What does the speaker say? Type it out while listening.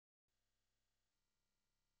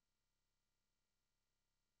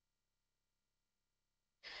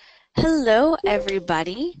Hello,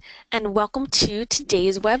 everybody, and welcome to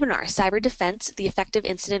today's webinar, Cyber Defense, the Effective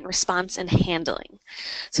Incident Response and Handling.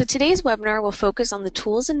 So today's webinar will focus on the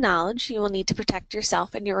tools and knowledge you will need to protect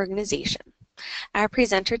yourself and your organization. Our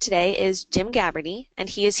presenter today is Jim Gabberty, and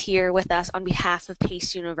he is here with us on behalf of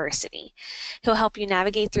Pace University. He'll help you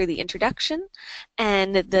navigate through the introduction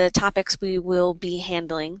and the topics we will be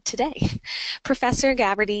handling today. Professor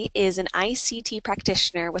Gabberty is an ICT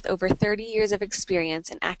practitioner with over 30 years of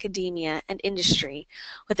experience in academia and industry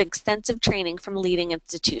with extensive training from leading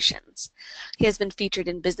institutions. He has been featured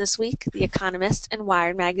in Businessweek, The Economist, and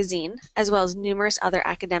Wired magazine, as well as numerous other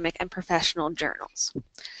academic and professional journals.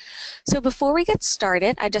 So before we get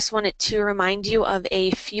started, I just wanted to remind you of a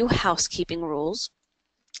few housekeeping rules.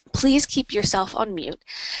 Please keep yourself on mute.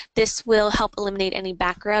 This will help eliminate any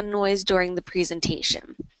background noise during the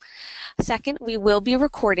presentation. Second, we will be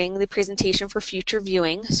recording the presentation for future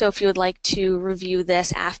viewing, so if you would like to review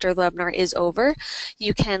this after the webinar is over,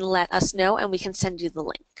 you can let us know and we can send you the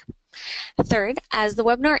link. Third, as the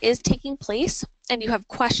webinar is taking place and you have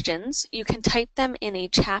questions, you can type them in a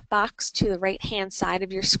chat box to the right-hand side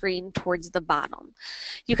of your screen towards the bottom.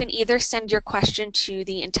 You can either send your question to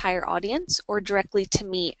the entire audience or directly to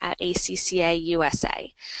me at ACCA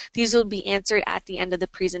USA. These will be answered at the end of the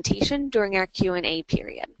presentation during our Q&A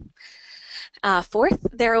period. Fourth,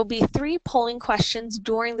 there will be 3 polling questions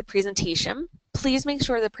during the presentation. Please make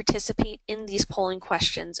sure to participate in these polling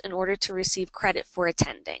questions in order to receive credit for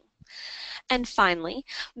attending. And finally,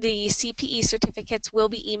 the CPE certificates will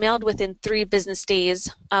be emailed within 3 business days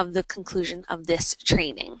of the conclusion of this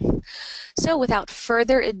training. So without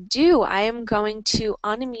further ado, I am going to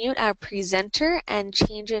unmute our presenter and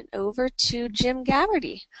change it over to Jim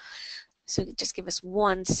Gabberty. So just give us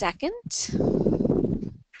 1 second.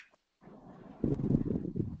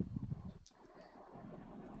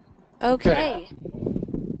 Okay.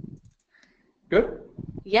 Good?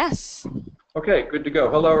 Yes. Okay, good to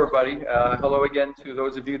go. Hello, everybody. Hello again to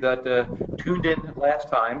those of you that tuned in last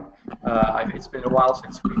time. It's been a while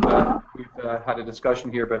since we've had a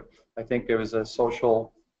discussion here, but I think there was a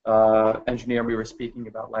social engineer we were speaking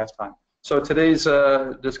about last time. So today's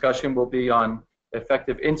discussion will be on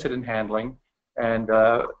effective incident handling. And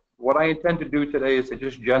what I intend to do today is to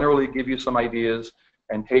just generally give you some ideas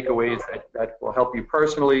and takeaways that will help you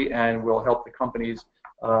personally and will help the companies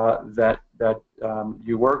that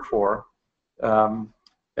you work for.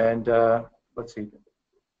 Let's see,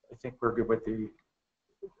 I think we're good with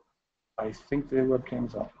I think the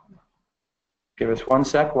webcam's up. Give us 1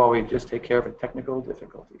 sec while we just take care of a technical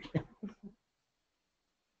difficulty.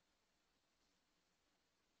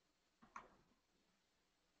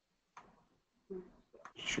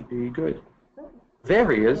 Should be good.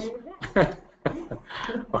 There he is.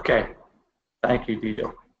 Okay, thank you,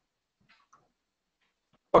 DJ.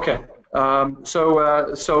 Okay. So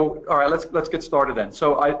all right, let's get started then.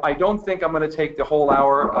 So I don't think I'm going to take the whole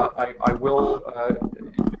hour. I will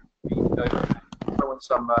throw in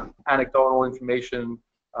some anecdotal information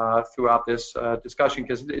throughout this discussion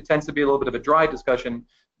because it tends to be a little bit of a dry discussion,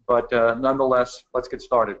 but nonetheless, let's get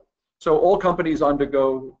started. So all companies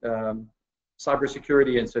undergo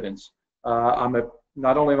cybersecurity incidents.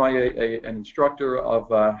 Not only am I an instructor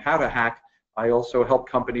of how to hack, I also help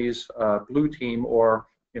companies blue team or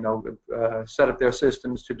set up their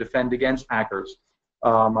systems to defend against hackers.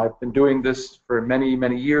 I've been doing this for many,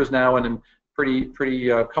 many years now, and I'm pretty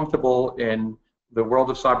comfortable in the world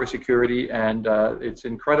of cybersecurity, and it's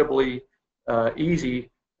incredibly easy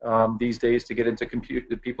these days to get into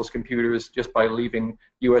people's computers just by leaving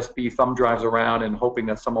USB thumb drives around and hoping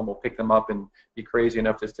that someone will pick them up and be crazy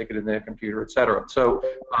enough to stick it in their computer, etc. So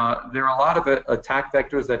there are a lot of attack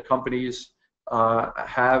vectors that companies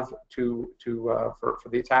have for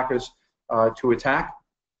the attackers to attack.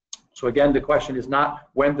 So again, the question is not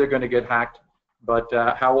when they're going to get hacked, but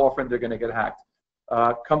how often they're going to get hacked.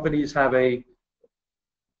 Companies have a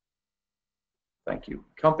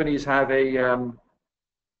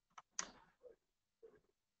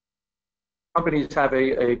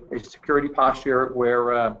security posture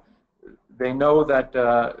where they know that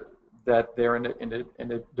they're in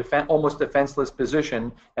a almost defenseless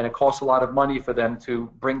position, and it costs a lot of money for them to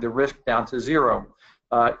bring the risk down to zero.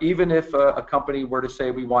 Even if a company were to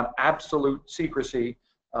say we want absolute secrecy,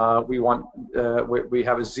 we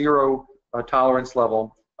have a zero tolerance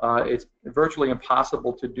level, it's virtually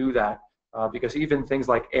impossible to do that because even things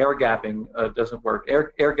like air gapping doesn't work.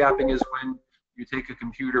 Air gapping is when you take a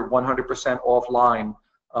computer 100% offline.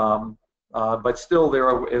 But still,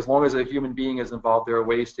 as long as a human being is involved, there are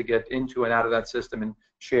ways to get into and out of that system and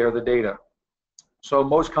share the data. So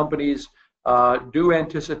most companies do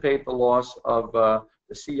anticipate the loss of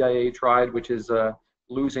the CIA tried, which is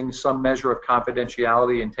losing some measure of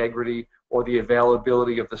confidentiality, integrity, or the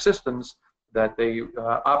availability of the systems that they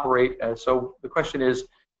operate. And so the question is,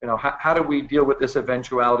 how do we deal with this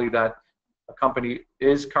eventuality that a company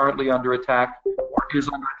is currently under attack, or is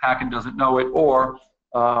under attack and doesn't know it, or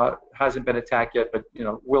hasn't been attacked yet, but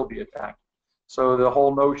will be attacked. So the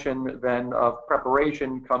whole notion then of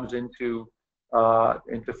preparation comes into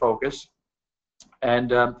focus,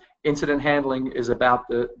 and incident handling is about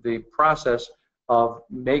the process of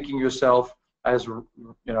making yourself as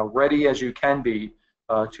ready as you can be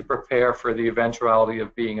to prepare for the eventuality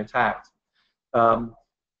of being attacked.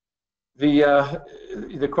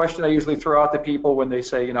 The question I usually throw out to people when they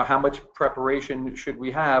say, how much preparation should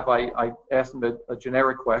we have? I ask them a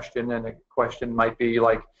generic question, and a question might be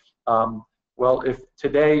like, well, if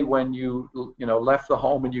today when you left the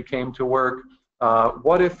home and you came to work,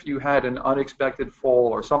 what if you had an unexpected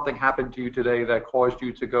fall or something happened to you today that caused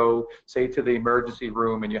you to go, say, to the emergency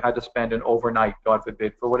room and you had to spend an overnight, God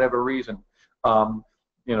forbid, for whatever reason?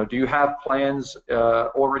 Do you have plans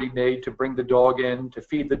already made to bring the dog in, to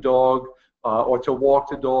feed the dog, or to walk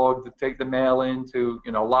the dog, to take the mail in, to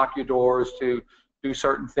lock your doors, to do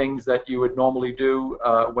certain things that you would normally do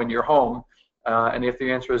when you're home? And if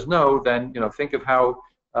the answer is no, then think of how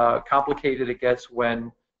complicated it gets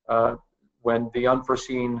when the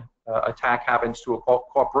unforeseen attack happens to a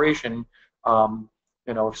corporation.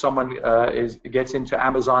 If someone gets into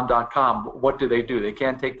Amazon.com, what do? They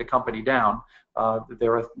can't take the company down.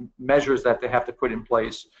 There are measures that they have to put in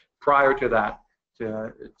place prior to that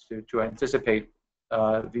to anticipate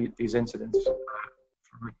these incidents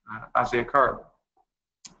as they occur.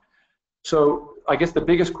 So I guess the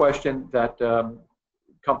biggest question that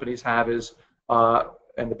companies have is,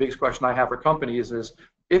 and the biggest question I have for companies is,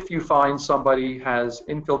 if you find somebody has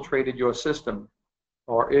infiltrated your system,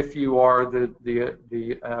 or if you are the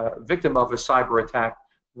victim of a cyber attack,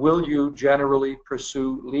 will you generally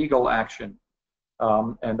pursue legal action?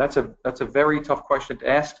 And that's a very tough question to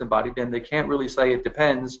ask somebody. Then they can't really say it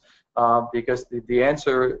depends, because the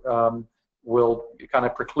answer will kind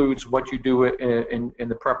of precludes what you do in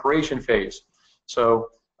the preparation phase. So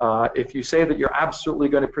if you say that you're absolutely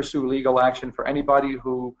going to pursue legal action for anybody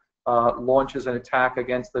who launches an attack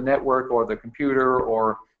against the network or the computer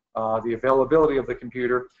or the availability of the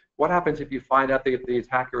computer, what happens if you find out that the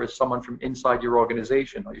attacker is someone from inside your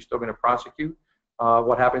organization? Are you still going to prosecute?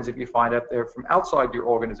 What happens if you find out they're from outside your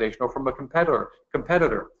organization, or from a competitor,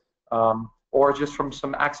 or just from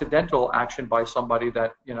some accidental action by somebody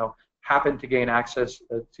that happened to gain access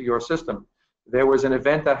to your system? There was an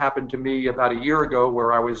event that happened to me about a year ago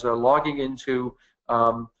where I was logging into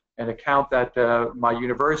an account that my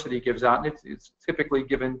university gives out, and it's typically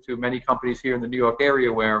given to many companies here in the New York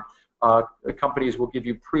area, where companies will give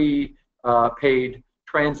you pre-paid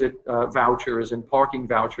transit vouchers and parking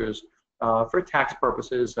vouchers for tax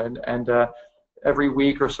purposes, and every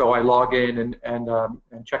week or so I log in and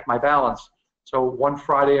check my balance. So one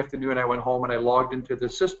Friday afternoon I went home and I logged into the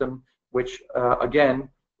system, which again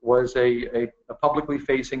was a publicly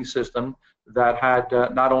facing system that had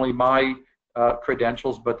not only my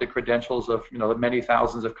credentials, but the credentials of the many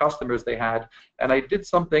thousands of customers they had. And I did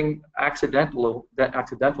something accidental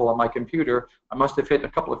on my computer. I must have hit a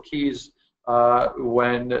couple of keys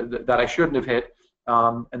that I shouldn't have hit.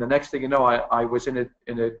 And the next thing you know, I was in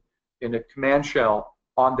a command shell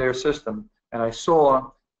on their system, and I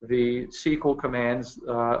saw the SQL commands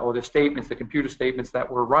or the statements, the computer statements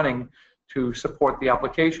that were running to support the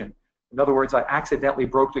application. In other words, I accidentally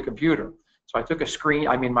broke the computer. So I took a screen.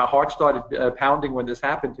 I mean, my heart started pounding when this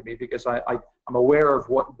happened to me, because I'm aware of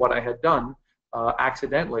what I had done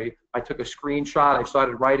accidentally. I took a screenshot. I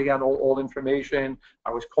started writing out all information.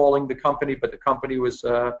 I was calling the company, but the company was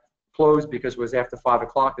closed because it was after 5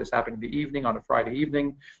 o'clock. This happened in the evening, on a Friday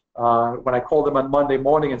evening. When I called them on Monday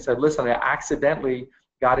morning and said, listen, I accidentally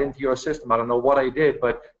got into your system. I don't know what I did,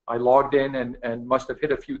 but I logged in and must have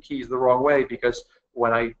hit a few keys the wrong way, because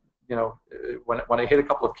when I hit a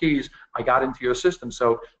couple of keys, I got into your system.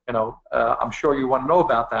 So, I'm sure you want to know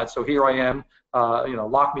about that. So here I am,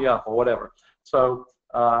 lock me up or whatever. So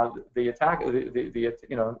the attack, the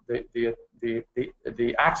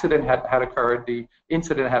accident had occurred, the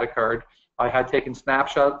incident had occurred. I had taken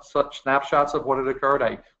snapshots of what had occurred.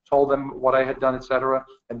 I told them what I had done, etc.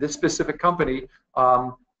 And this specific company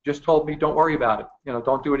just told me, don't worry about it.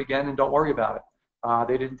 Don't do it again, and don't worry about it.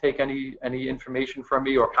 They didn't take any information from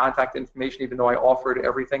me or contact information, even though I offered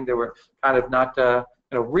everything. They were kind of not,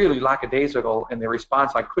 really lackadaisical in their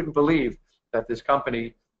response. I couldn't believe that this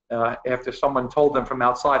company, after someone told them from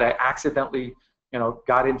outside, I accidentally,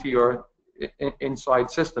 got into your inside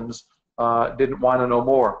systems, didn't want to know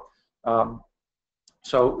more.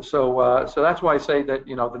 So that's why I say that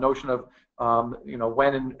the notion of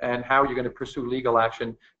when and how you're going to pursue legal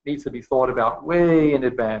action needs to be thought about way in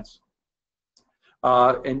advance.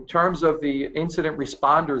 In terms of the incident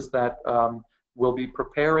responders that will be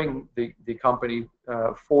preparing the company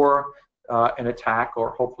for an attack,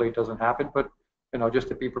 or hopefully it doesn't happen, but just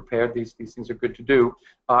to be prepared, these things are good to do.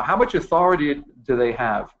 How much authority do they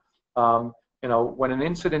have? When an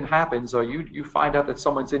incident happens, or you find out that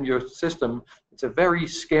someone's in your system, it's a very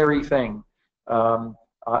scary thing. And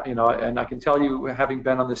I can tell you, having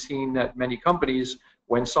been on the scene at many companies,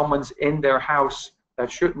 when someone's in their house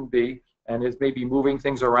that shouldn't be, and is maybe moving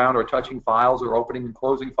things around or touching files or opening and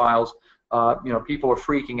closing files, people are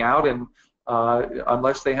freaking out, and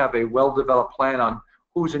unless they have a well-developed plan on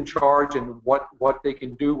who's in charge and what they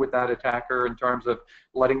can do with that attacker in terms of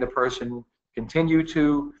letting the person continue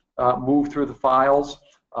to move through the files,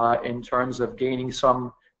 in terms of gaining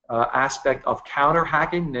some aspect of counter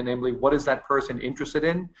hacking, namely, what is that person interested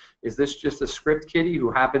in? Is this just a script kiddie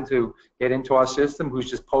who happened to get into our system, who's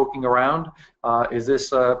just poking around? Is this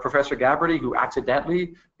Professor Gabberty who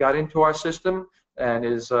accidentally got into our system and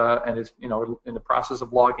is in the process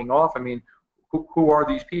of logging off? I mean, who are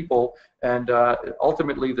these people? And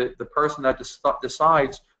ultimately, the person that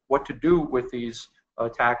decides what to do with these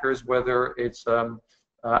attackers, whether it's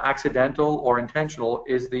accidental or intentional,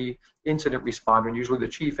 is the incident responder. And usually the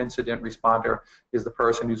chief incident responder is the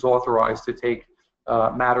person who's authorized to take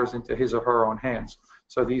matters into his or her own hands.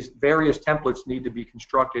 So these various templates need to be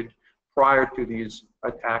constructed prior to these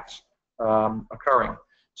attacks occurring.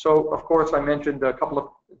 So, of course, I mentioned a couple of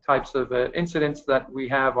types of incidents that we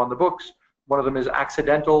have on the books. One of them is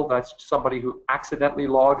accidental. That's somebody who accidentally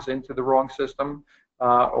logs into the wrong system,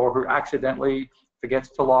 or who accidentally forgets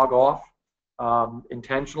to log off.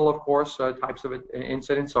 Intentional, of course, types of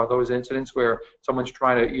incidents are those incidents where someone's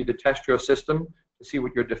trying to either test your system to see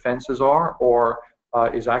what your defenses are, or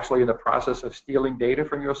is actually in the process of stealing data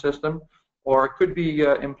from your system, or it could be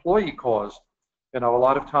employee caused. A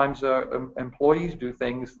lot of times employees do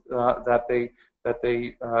things that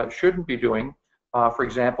they shouldn't be doing. For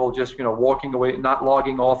example, just walking away, not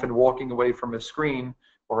logging off, and walking away from a screen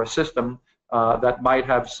or a system that might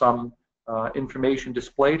have some information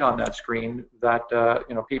displayed on that screen that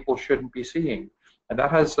people shouldn't be seeing, and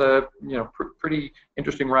that has pretty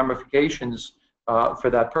interesting ramifications for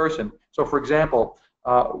that person. So, for example,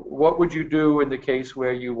 what would you do in the case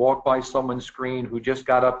where you walk by someone's screen who just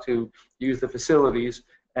got up to use the facilities,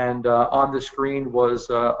 and on the screen was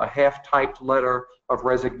a half-typed letter of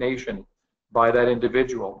resignation by that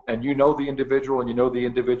individual, and you know the individual and you know the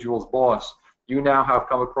individual's boss? You now have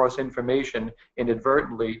come across information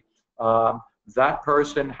inadvertently. That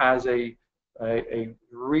person has a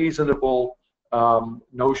reasonable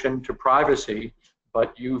notion to privacy,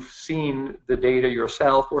 but you've seen the data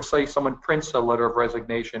yourself, or say someone prints a letter of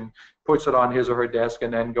resignation, puts it on his or her desk,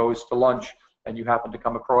 and then goes to lunch, and you happen to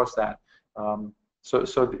come across that.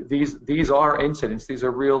 So these are incidents. These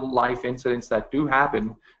are real life incidents that do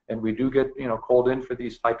happen, and we do get called in for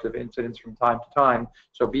these types of incidents from time to time.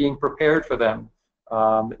 So being prepared for them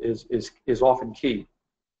is often key.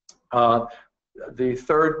 The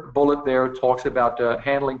third bullet there talks about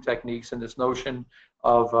handling techniques and this notion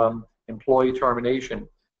of employee termination.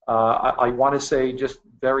 I want to say just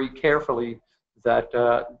very carefully that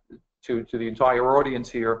to the entire audience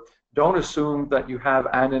here, don't assume that you have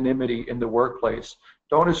anonymity in the workplace.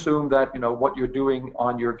 Don't assume that what you're doing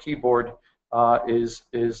on your keyboard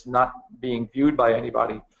is not being viewed by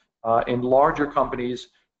anybody. In larger companies,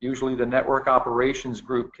 usually the network operations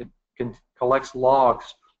group collects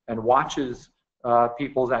logs and watches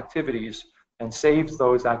people's activities and saves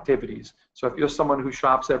those activities. So if you're someone who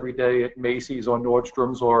shops every day at Macy's or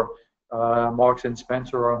Nordstrom's or Marks and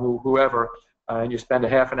Spencer or whoever, and you spend a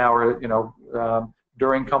half an hour,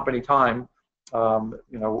 during company time,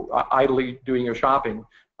 idly doing your shopping,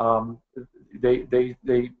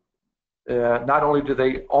 they not only do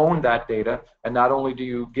they own that data, and not only do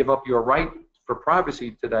you give up your right for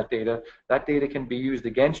privacy to that data can be used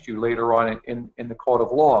against you later on in the court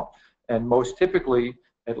of law. And most typically,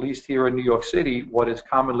 at least here in New York City, what is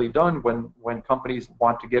commonly done when companies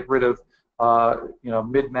want to get rid of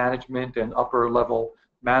mid-management and upper-level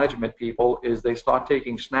management people is they start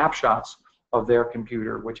taking snapshots of their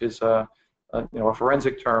computer, which is a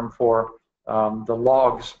forensic term for the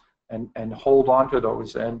logs, and hold on to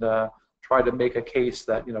those and try to make a case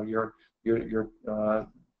that you're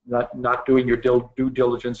not doing your due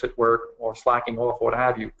diligence at work or slacking off, what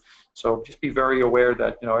have you. So just be very aware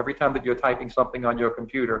that every time that you're typing something on your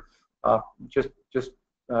computer, just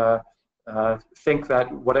think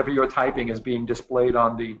that whatever you're typing is being displayed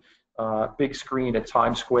on the big screen at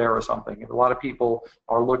Times Square or something. And a lot of people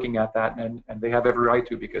are looking at that, and they have every right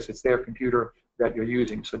to, because it's their computer that you're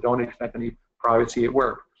using. So don't expect any privacy at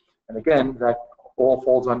work. And again, that all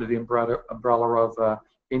falls under the umbrella of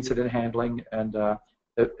incident handling and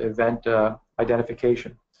event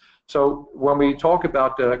identification. So when we talk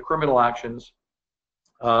about criminal actions,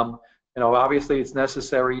 obviously it's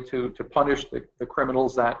necessary to punish the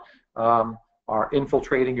criminals that are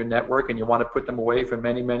infiltrating your network, and you want to put them away for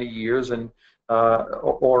many, many years, and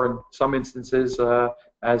or in some instances,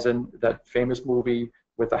 as in that famous movie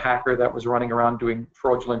with the hacker that was running around doing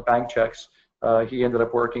fraudulent bank checks. He ended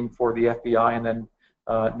up working for the FBI, and then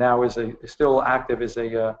now is still active as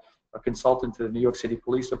a consultant to the New York City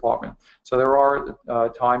Police Department. So there are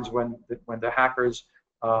times when the hackers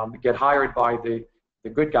get hired by the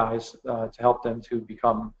good guys to help them to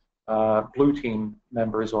become blue team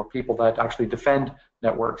members, or people that actually defend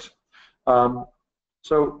networks.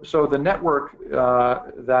 So the network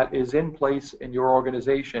that is in place in your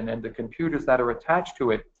organization and the computers that are attached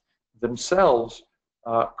to it themselves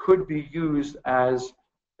could be used as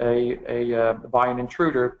by an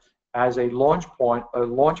intruder as a launch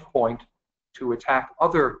point to attack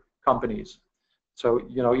other companies. So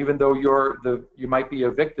even though you might be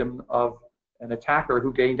a victim of an attacker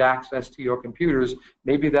who gained access to your computers,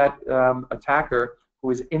 maybe that attacker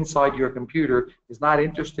who is inside your computer is not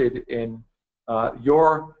interested in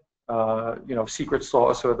your secret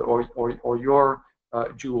sauce or your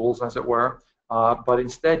jewels, as it were, but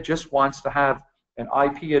instead just wants to have an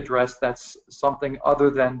IP address that's something other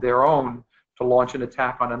than their own to launch an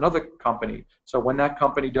attack on another company. So when that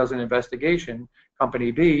company does an investigation,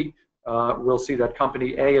 Company B will see that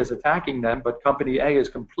Company A is attacking them, but Company A is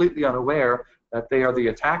completely unaware that they are the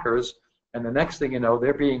attackers, and the next thing you know,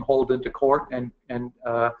 they're being hauled into court and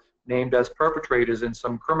named as perpetrators in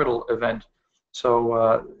some criminal event.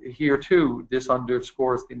 So here too, this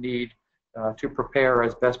underscores the need to prepare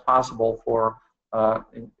as best possible for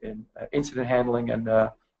incident handling and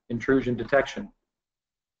intrusion detection.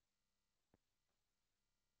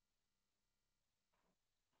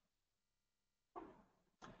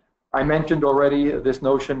 I mentioned already this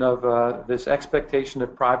notion of this expectation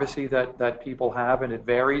of privacy that people have, and it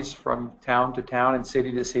varies from town to town and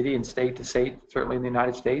city to city and state to state, certainly in the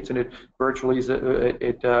United States, and it virtually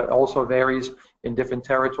also varies in different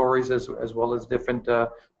territories as well as different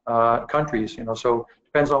countries. So it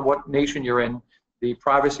depends on what nation you're in. The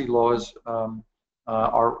privacy laws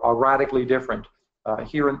are radically different.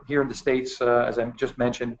 Here in the States, as I just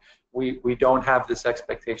mentioned, we don't have this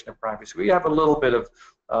expectation of privacy. We have a little bit of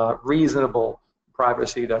reasonable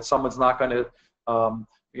privacy, that someone's not going to,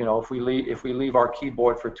 if we leave our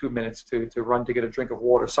keyboard for 2 minutes to run to get a drink of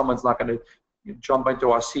water, someone's not going to jump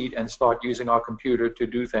into our seat and start using our computer to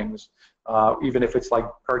do things, even if it's like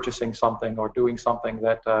purchasing something or doing something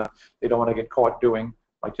that they don't want to get caught doing,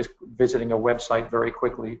 like just visiting a website very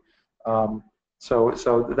quickly.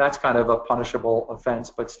 So that's kind of a punishable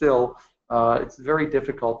offense, but still, it's very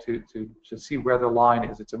difficult to see where the line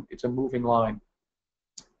is. It's a moving line.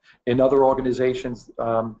 In other organizations,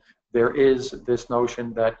 there is this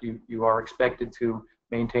notion that you are expected to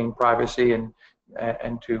maintain privacy and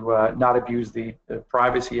to not abuse the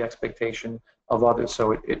privacy expectation of others.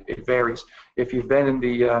 So it varies. If you've been in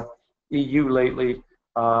the EU lately,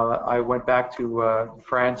 I went back to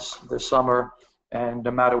France this summer, and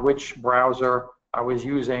no matter which browser I was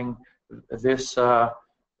using, this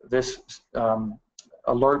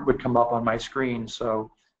alert would come up on my screen.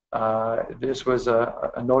 So this was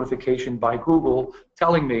a notification by Google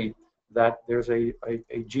telling me that there's a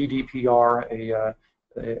GDPR,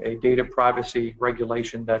 a data privacy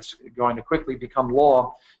regulation that's going to quickly become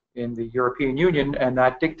law in the European Union, and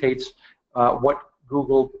that dictates what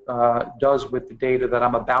Google does with the data that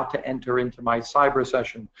I'm about to enter into my cyber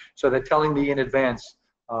session. So they're telling me in advance,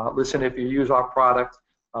 listen, if you use our product,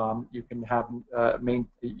 you can have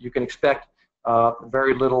you can expect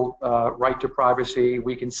very little right to privacy.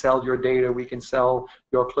 We can sell your data, we can sell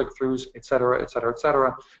your click-throughs, et cetera, et cetera, et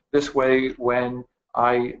cetera. This way, when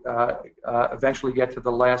I eventually get to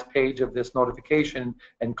the last page of this notification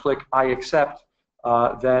and click I accept,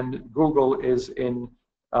 then Google is in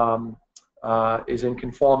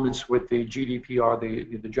conformance with the GDPR,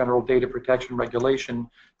 the General Data Protection Regulation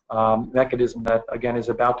mechanism that, again, is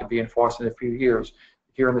about to be enforced in a few years.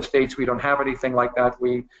 Here in the States, we don't have anything like that.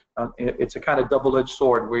 It's a kind of double-edged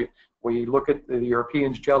sword. We look at the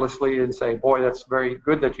Europeans jealously and say, boy, that's very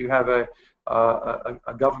good that you have a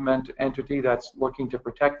government entity that's looking to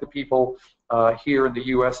protect the people. Here in the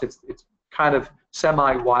U.S., it's kind of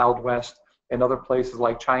semi-Wild West, in other places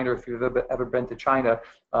like China. If you've ever been to China,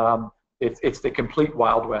 it's the complete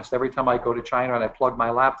Wild West. Every time I go to China and I plug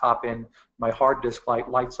my laptop in, my hard disk light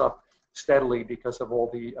lights up steadily because of all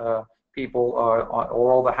the people or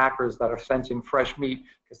all the hackers that are sensing fresh meat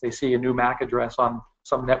because they see a new MAC address on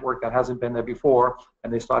some network that hasn't been there before,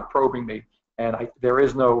 and they start probing me. And there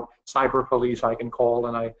is no cyber police I can call,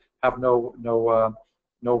 and I have no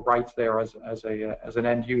rights there as an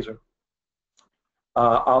end user.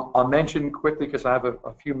 I'll mention quickly, because I have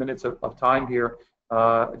a few minutes of time here,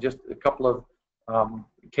 just a couple of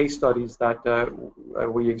case studies that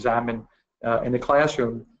we examine in the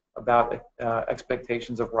classroom about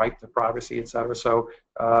expectations of right to privacy, et cetera. So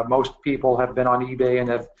most people have been on eBay and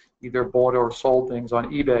have either bought or sold things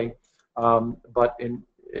on eBay, but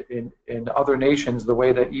in other nations, the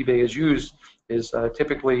way that eBay is used is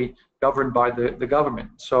typically governed by the government.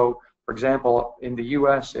 So, for example, in the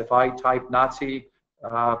U.S., if I type Nazi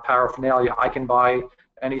paraphernalia, I can buy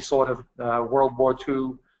any sort of World War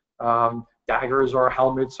II daggers or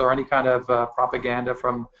helmets or any kind of propaganda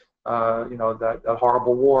from that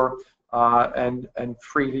horrible war, and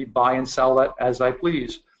freely buy and sell that as I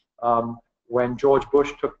please. When George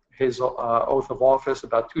Bush took his oath of office,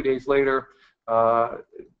 about 2 days later,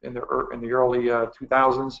 in the early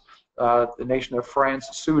 2000s, the nation of France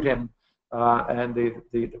sued him, and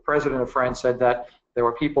the president of France said that there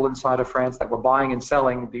were people inside of France that were buying and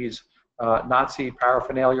selling these Nazi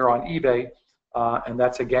paraphernalia on eBay, and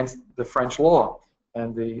that's against the French law.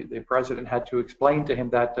 And the president had to explain to him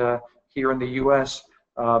that here in the U.S.,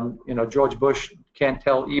 George Bush can't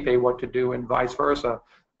tell eBay what to do, and vice versa.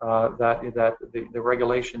 That the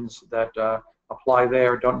regulations that apply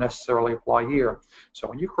there don't necessarily apply here. So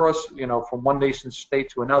when you cross, from one nation state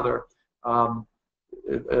to another,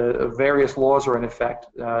 various laws are in effect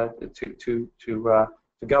to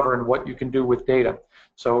govern what you can do with data.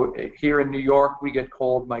 So here in New York, we get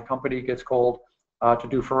called, my company gets called to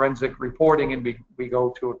do forensic reporting, and we go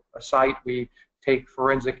to a site, we take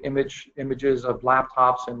forensic images of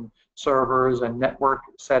laptops and servers and network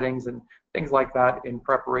settings and things like that in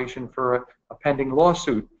preparation for a pending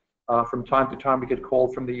lawsuit. From time to time, we get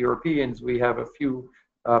called from the Europeans. We have a few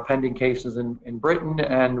pending cases in Britain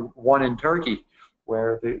and one in Turkey,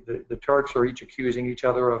 where the Turks are each accusing each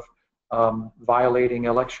other of violating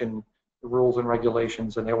election rules and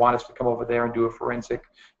regulations, and they want us to come over there and do a forensic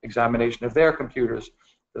examination of their computers.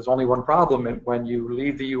 There's only one problem: when you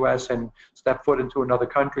leave the U.S. and step foot into another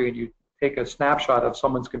country and you take a snapshot of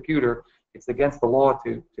someone's computer, it's against the law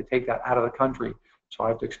to take that out of the country. So I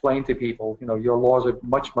have to explain to people, your laws are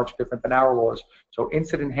much, much different than our laws. So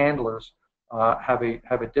incident handlers have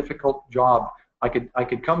a difficult job. I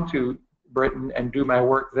could come to Britain and do my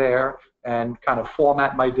work there and kind of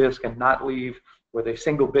format my disk and not leave with a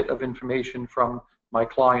single bit of information from my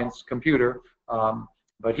client's computer.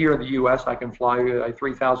 But here in the U.S., I can fly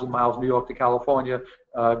 3,000 miles, New York to California,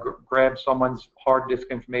 grab someone's hard disk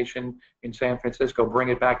information in San Francisco, bring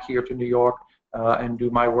it back here to New York, and do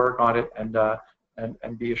my work on it,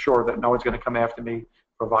 and be assured that no one's going to come after me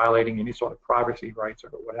for violating any sort of privacy rights or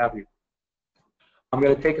what have you. I'm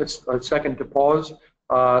going to take a second to pause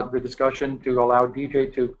the discussion to allow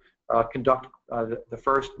DJ to conduct the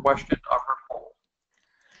first question of her poll.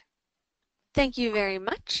 Thank you very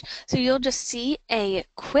much. So you'll just see a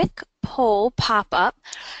quick poll pop up,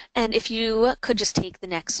 and if you could just take the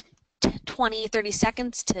next 20, 30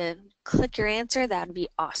 seconds to click your answer, that would be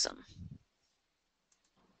awesome.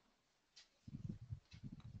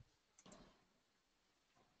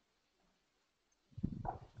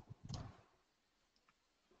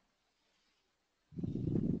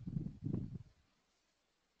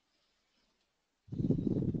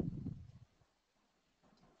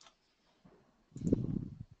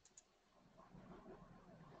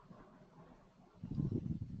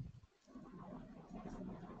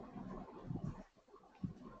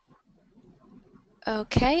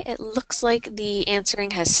 Okay, it looks like the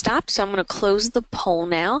answering has stopped, so I'm going to close the poll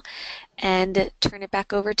now and turn it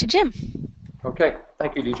back over to Jim. Okay,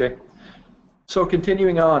 thank you, DJ. So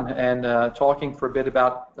continuing on and talking for a bit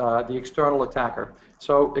about the external attacker.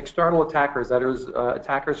 So external attackers, that is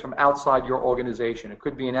attackers from outside your organization. It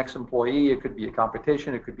could be an ex-employee, it could be a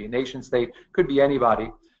competition, it could be a nation state, it could be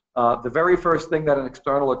anybody. The very first thing that an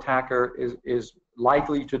external attacker is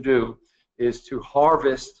likely to do is to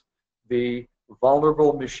harvest the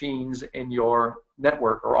vulnerable machines in your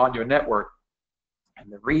network or on your network. And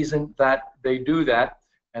the reason that they do that,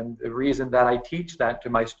 and the reason that I teach that to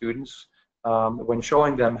my students when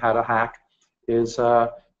showing them how to hack, is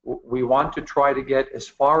we want to try to get as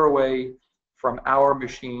far away from our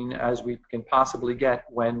machine as we can possibly get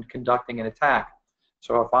when conducting an attack.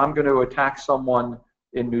 So if I'm going to attack someone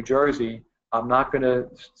in New Jersey, I'm not going to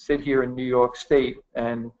sit here in New York State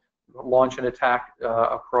and launch an attack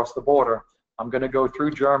across the border. I'm going to go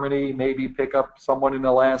through Germany, maybe pick up someone in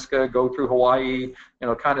Alaska, go through Hawaii,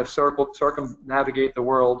 kind of circumnavigate the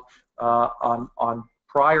world on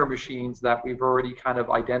prior machines that we've already kind of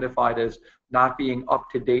identified as not being up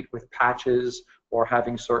to date with patches or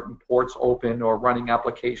having certain ports open or running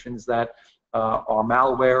applications that are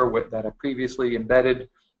malware that are previously embedded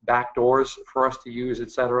backdoors for us to use,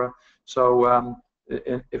 etc. So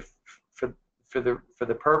if for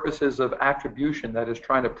the purposes of attribution, that is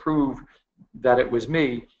trying to prove that it was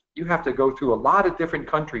me, you have to go through a lot of different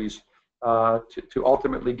countries to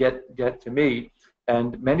ultimately get to me.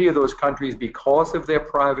 And many of those countries, because of their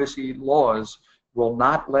privacy laws, will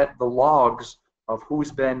not let the logs of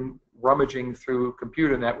who's been rummaging through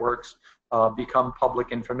computer networks become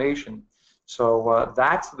public information. So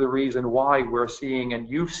that's the reason why we're seeing, and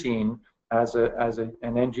you've seen as an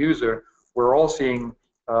end user, we're all seeing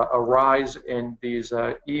a rise in these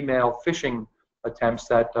email phishing attempts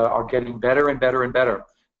that are getting better and better and better.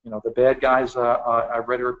 The bad guys. I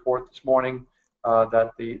read a report this morning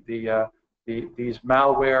that these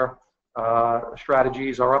malware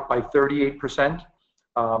strategies are up by 38%.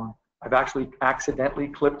 I've actually accidentally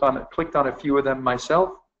clicked on a few of them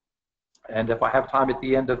myself, and if I have time at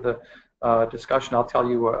the end of the discussion, I'll tell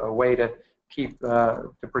you a way to keep to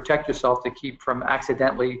protect yourself, to keep from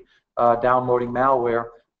accidentally downloading malware.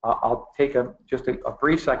 I'll take just a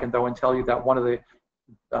brief second though and tell you that one of the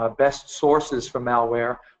best sources for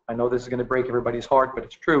malware, I know this is going to break everybody's heart, but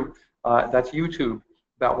it's true, that's YouTube.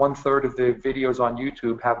 About 1/3 of the videos on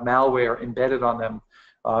YouTube have malware embedded on them,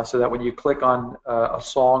 so that when you click on a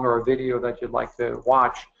song or a video that you'd like to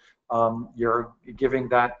watch, you're giving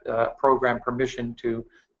that program permission to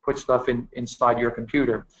put stuff inside your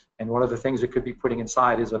computer. And one of the things it could be putting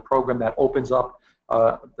inside is a program that opens up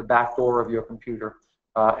the back door of your computer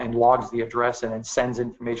and logs the address and then sends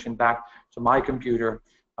information back to my computer,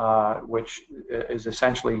 which is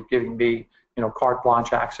essentially giving me, carte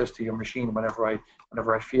blanche access to your machine whenever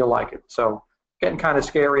I feel like it. So getting kind of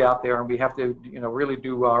scary out there, and we have to, really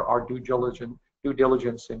do our due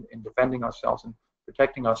diligence in defending ourselves and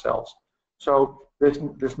protecting ourselves. So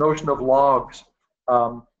this notion of logs,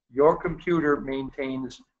 your computer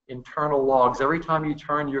maintains internal logs. Every time you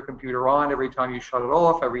turn your computer on, every time you shut it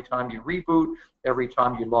off, every time you reboot, every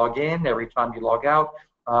time you log in, every time you log out,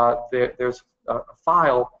 there's a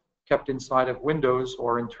file kept inside of Windows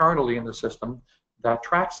or internally in the system that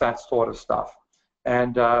tracks that sort of stuff.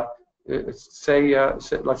 And let's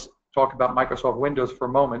talk about Microsoft Windows for a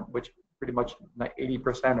moment, which pretty much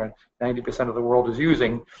 80% or 90% of the world is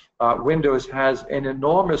using. Windows has an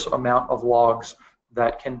enormous amount of logs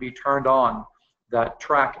that can be turned on that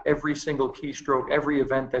track every single keystroke, every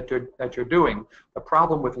event that you're doing. The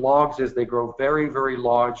problem with logs is they grow very, very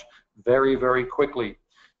large, very, very quickly.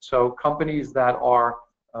 So companies that are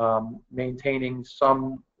maintaining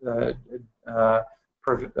some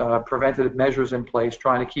preventative measures in place,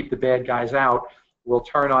 trying to keep the bad guys out, will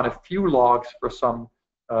turn on a few logs for some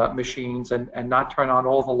machines and not turn on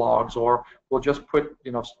all the logs, or we'll just put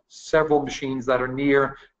several machines that are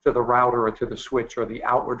near to the router or to the switch or the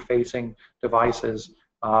outward-facing devices.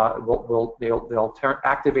 They'll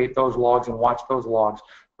activate those logs and watch those logs.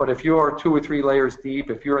 But if you're 2 or 3 layers deep,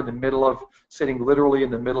 if you're in the middle of sitting literally in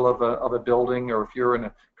the middle of a building, or if you're in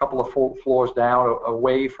a couple of floors down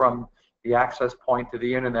away from the access point to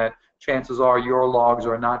the internet, chances are your logs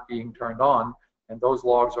are not being turned on, and those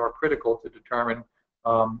logs are critical to determine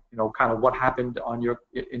kind of what happened on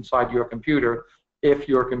inside your computer, if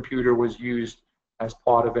your computer was used as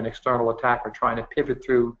part of an external attack or trying to pivot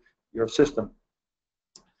through your system.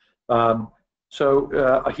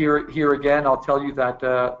 Here again, I'll tell you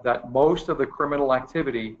that most of the criminal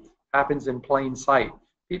activity happens in plain sight.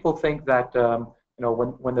 People think that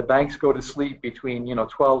when the banks go to sleep between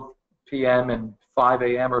 12 p.m. and 5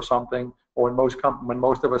 a.m. or something, or when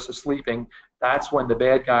most of us are sleeping, that's when the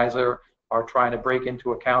bad guys are trying to break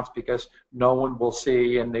into accounts, because no one will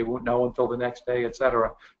see and they won't know until the next day,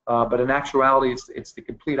 etc. But in actuality, it's the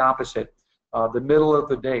complete opposite. The middle of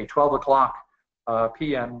the day, 12 o'clock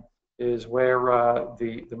p.m. is where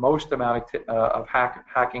the most amount of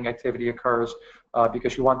hacking activity occurs,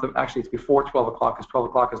 because you want them, actually it's before 12 o'clock, because 12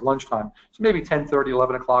 o'clock is lunchtime. So maybe 10:30,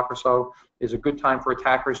 11 o'clock or so is a good time for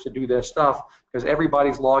attackers to do their stuff, because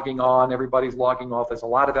everybody's logging on, everybody's logging off. There's a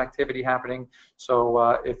lot of activity happening.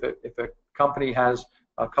 So if a company has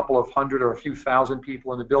a couple of hundred or a few thousand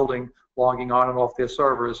people in the building logging on and off their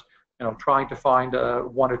servers, trying to find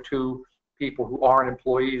 1 or 2 people who aren't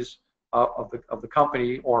employees of the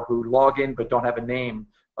company, or who log in but don't have a name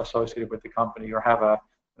associated with the company, or have a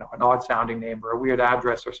an odd sounding name or a weird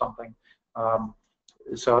address or something.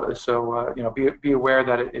 Be aware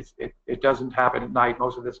that it doesn't happen at night.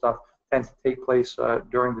 Most of this stuff tends to take place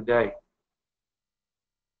during the day.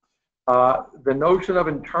 The notion of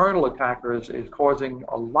internal attackers is causing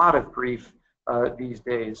a lot of grief these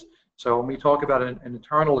days. So when we talk about an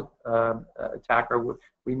internal attacker,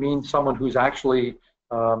 we mean someone who's actually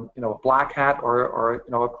a black hat or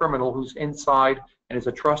a criminal who's inside and is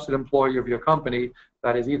a trusted employee of your company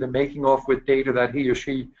that is either making off with data that he or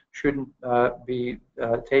she shouldn't be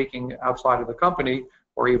taking outside of the company,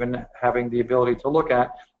 or even having the ability to look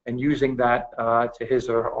at, and using that to his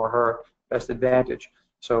or her best advantage.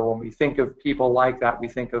 So when we think of people like that, we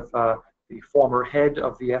think of the former head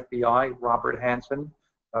of the FBI, Robert Hanssen,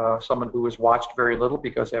 someone who was watched very little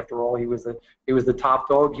because, after all, he was the top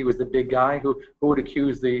dog. He was the big guy who would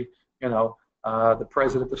accuse the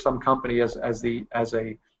president of some company as an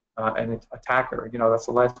attacker. That's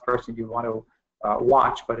the last person you want to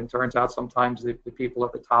watch. But it turns out sometimes the people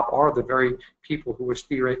at the top are the very people who are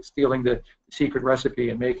stealing the secret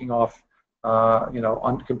recipe and making off,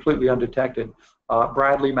 completely undetected.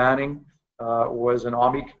 Bradley Manning was an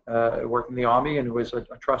Army, worked in the Army, and was a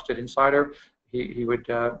trusted insider. He would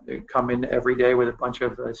come in every day with a bunch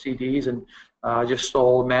of CDs and just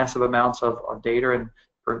stole massive amounts of data, and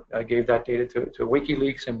gave that data to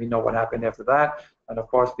WikiLeaks, and we know what happened after that. And of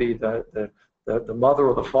course, the mother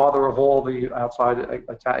or the father of all the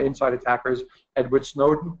inside attackers, Edward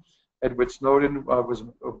Snowden. Edward Snowden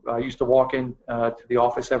used to walk in to the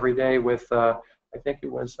office every day with I think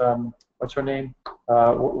it was what's her name?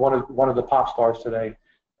 One of the pop stars today.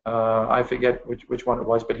 I forget which one it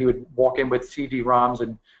was, but he would walk in with CD-ROMs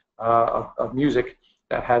and of music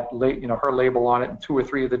that had her label on it, and 2 or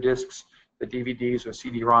 3 of the discs, the DVDs or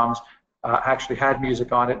CD-ROMs, actually had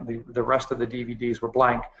music on it. The rest of the DVDs were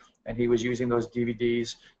blank, and he was using those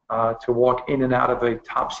DVDs to walk in and out of a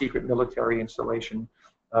top secret military installation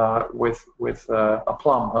with a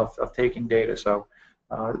plum of taking data. So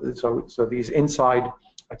these inside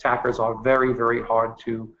attackers are very, very hard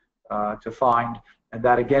to find, and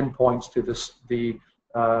that again points to the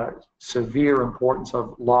severe importance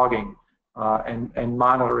of logging and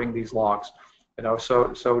monitoring these logs.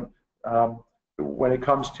 When it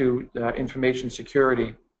comes to information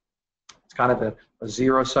security, it's kind of a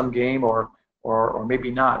zero-sum game, or maybe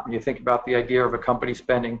not. When you think about the idea of a company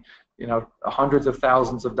spending hundreds of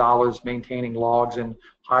thousands of dollars maintaining logs and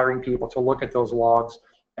hiring people to look at those logs,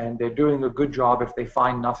 and they're doing a good job if they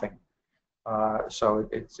find nothing. So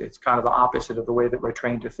it's kind of the opposite of the way that we're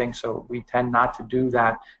trained to think. So we tend not to do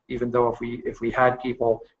that, even though if we had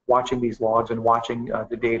people watching these logs and watching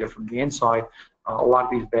the data from the inside, a lot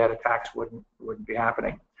of these bad attacks wouldn't be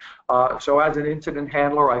happening. So as an incident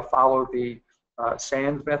handler, I follow the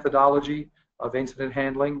SANS methodology of incident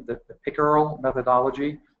handling, the Pickerel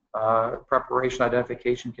methodology: preparation,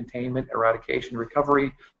 identification, containment, eradication,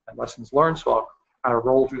 recovery, and lessons learned. So I'll kind of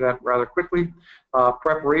roll through that rather quickly.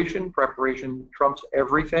 Preparation trumps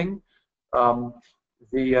everything.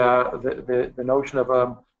 The notion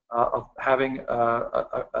of having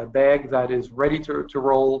a bag that is ready to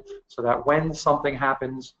roll, so that when something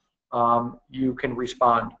happens, you can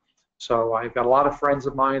respond. So I've got a lot of friends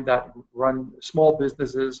of mine that run small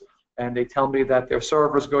businesses, and they tell me that their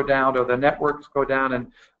servers go down or their networks go down,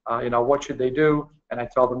 and what should they do? And I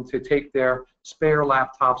tell them to take their spare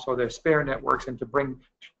laptops or their spare networks and to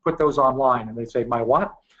put those online. And they say, "My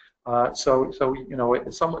what?"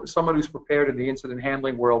 Someone who's prepared in the incident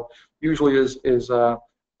handling world usually is the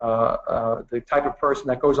type of person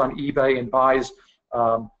that goes on eBay and buys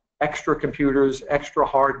extra computers, extra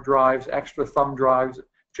hard drives, extra thumb drives,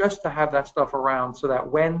 just to have that stuff around, so that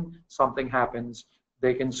when something happens,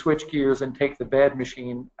 they can switch gears and take the bad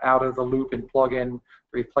machine out of the loop and plug in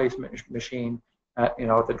the replacement machine at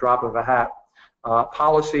the drop of a hat.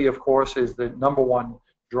 Policy, of course, is the #1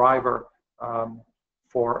 driver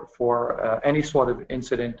for any sort of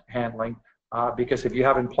incident handling, because if you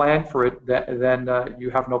haven't planned for it, then you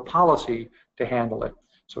have no policy to handle it.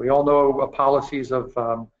 So we all know policies of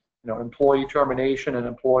employee termination and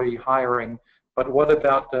employee hiring, but what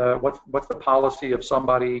about what's the policy of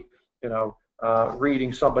somebody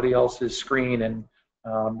reading somebody else's screen and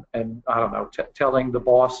I don't know, telling the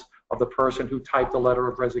boss of the person who typed the letter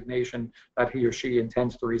of resignation that he or she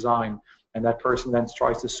intends to resign, and that person then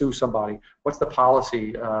tries to sue somebody? What's the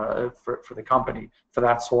policy for the company for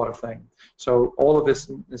that sort of thing? So all of this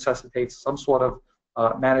necessitates some sort of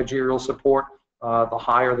managerial support. The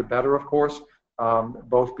higher the better, of course,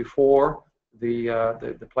 both before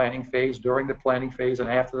the planning phase, during the planning phase, and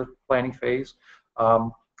after the planning phase.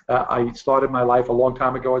 I started my life a long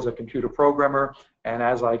time ago as a computer programmer, and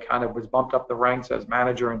as I kind of was bumped up the ranks as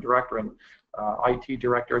manager and director and IT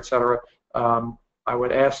director, et cetera, I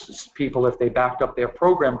would ask people if they backed up their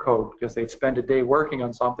program code, because they'd spend a day working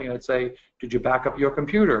on something, and I'd say, did you back up your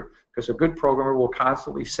computer? Because a good programmer will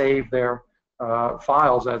constantly save their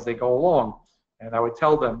files as they go along. And I would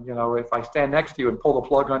tell them, you know, if I stand next to you and pull the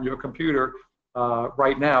plug on your computer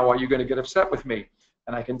right now, are you going to get upset with me?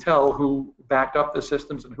 And I can tell who backed up the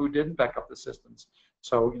systems and who didn't back up the systems.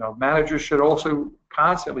 So, you know, managers should also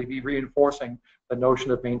constantly be reinforcing the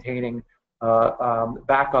notion of maintaining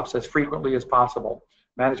backups as frequently as possible.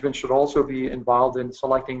 Management should also be involved in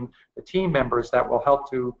selecting the team members that will help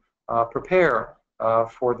to prepare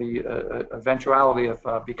for the eventuality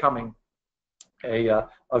of becoming a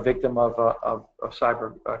victim of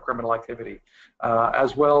cyber criminal activity.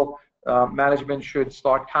 As well, management should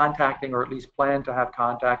start contacting, or at least plan to have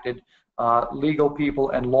contacted, legal people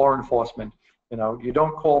and law enforcement. You know, you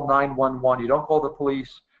don't call 911, you don't call the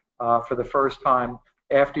police for the first time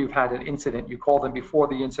after you've had an incident. You call them before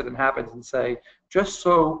the incident happens and say, just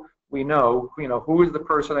so we know, who is the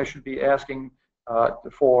person I should be asking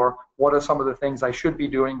for, what are some of the things I should be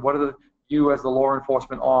doing, what are you as the law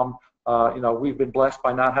enforcement arm, we've been blessed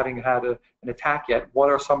by not having had an attack yet, what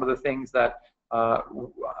are some of the things that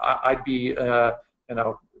I'd be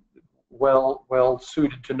well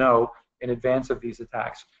suited to know in advance of these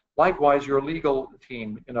attacks. Likewise, your legal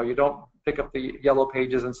team, you don't pick up the yellow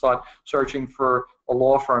pages and start searching for a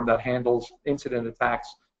law firm that handles incident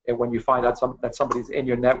attacks. And when you find out that somebody's in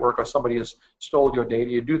your network or somebody has stole your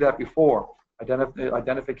data, you do that before.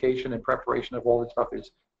 Identification and preparation of all this stuff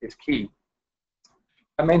is key.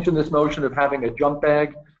 I mentioned this notion of having a jump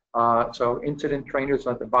bag. So incident trainers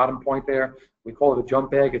at the bottom point there, we call it a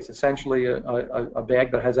jump bag. It's essentially a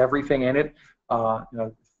bag that has everything in it.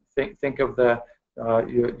 Think of the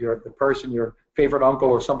person, your favorite uncle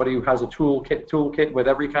or somebody who has a toolkit with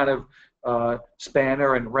every kind of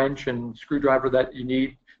spanner and wrench and screwdriver that you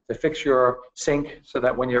need to fix your sink, so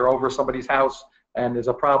that when you're over somebody's house and there's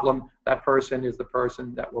a problem, that person is the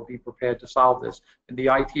person that will be prepared to solve this. In the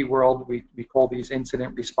IT world, we call these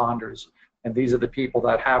incident responders. And these are the people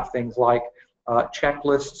that have things like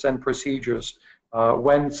checklists and procedures.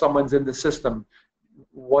 When someone's in the system,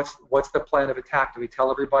 what's the plan of attack? Do we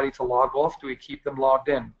tell everybody to log off? Do we keep them logged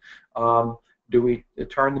in? Do we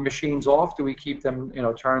turn the machines off? Do we keep them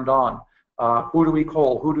turned on? Who do we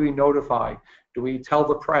call? Who do we notify? Do we tell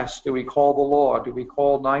the press? Do we call the law? Do we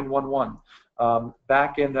call 911?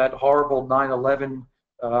 Back in that horrible 9/11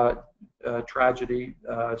 tragedy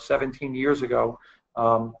 17 years ago,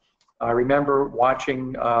 I remember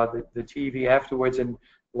watching the TV afterwards and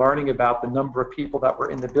learning about the number of people that were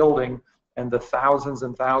in the building and the thousands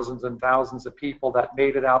and thousands and thousands of people that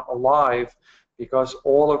made it out alive, because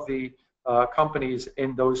all of the companies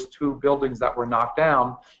in those two buildings that were knocked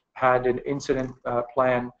down had an incident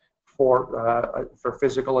plan for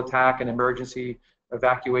physical attack and emergency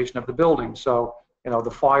evacuation of the building. So, the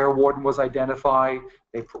fire warden was identified.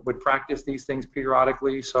 They would practice these things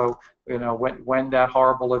periodically. So, when that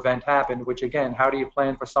horrible event happened, which again, how do you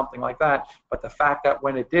plan for something like that? But the fact that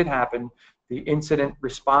when it did happen, the incident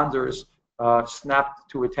responders snapped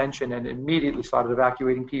to attention and immediately started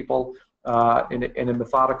evacuating people in a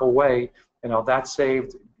methodical way, that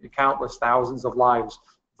saved countless thousands of lives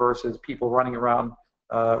versus people running around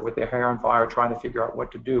with their hair on fire trying to figure out what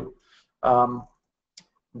to do.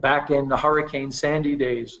 Back in the Hurricane Sandy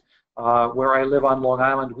days, where I live on Long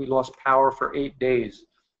Island, we lost power for 8 days.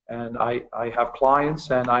 And I have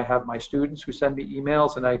clients and I have my students who send me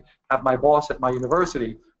emails, and I have my boss at my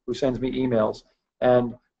university who sends me emails.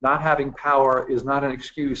 And not having power is not an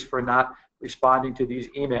excuse for not responding to these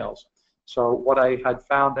emails. So what I had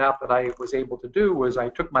found out that I was able to do was I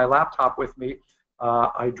took my laptop with me.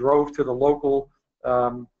 I drove to the local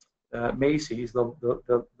Macy's,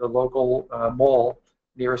 the local mall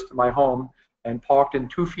nearest to my home, and parked in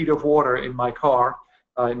 2 feet of water in my car,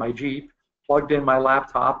 in my Jeep, plugged in my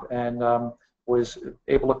laptop, and was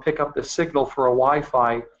able to pick up the signal for a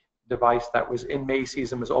Wi-Fi device that was in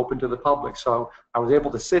Macy's and was open to the public. So I was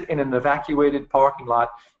able to sit in an evacuated parking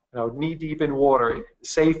lot, knee deep in water,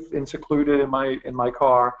 safe and secluded in my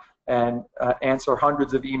car, and answer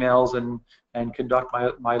hundreds of emails and conduct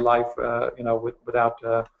my life,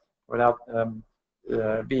 without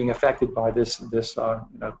being affected by this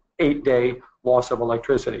 8-day loss of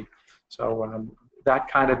electricity. So that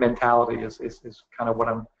kind of mentality is kind of what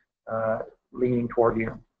I'm leaning toward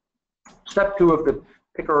here. Step 2 of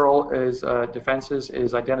Pickerel is defenses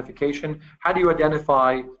is identification. How do you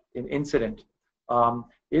identify an incident?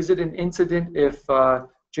 Is it an incident if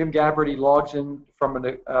Jim Gabberty logs in from an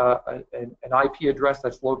IP address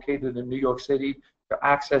that's located in New York City to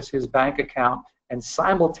access his bank account and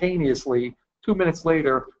simultaneously 2 minutes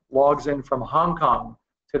later logs in from Hong Kong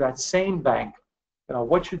to that same bank?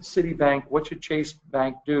 What should Citibank, what should Chase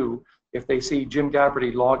Bank do if they see Jim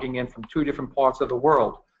Gabberty logging in from 2 different parts of the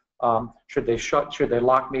world? Should they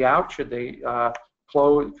lock me out? Should they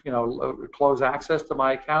close access to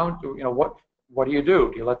my account? What do you do?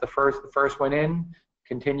 Do you let the first one in,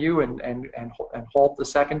 continue, and halt the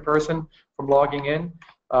second person from logging in?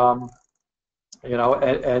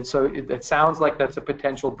 And so it sounds like that's a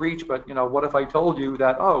potential breach, but what if I told you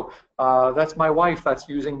that, that's my wife that's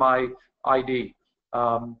using my ID?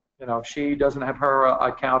 She doesn't have her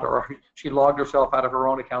account, or she logged herself out of her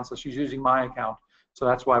own account, so she's using my account. So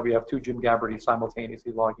that's why we have 2 Jim Gabberty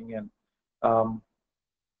simultaneously logging in.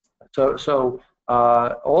 Also,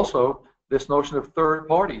 this notion of third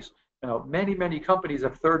parties. Many companies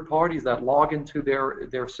have third parties that log into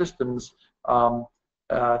their systems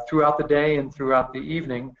throughout the day and throughout the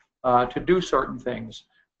evening to do certain things.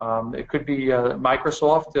 It could be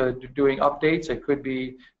Microsoft doing updates. It could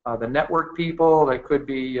be the network people. It could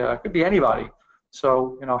be anybody.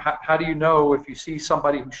 So how do you know if you see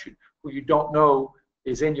somebody who you don't know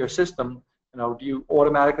is in your system? Do you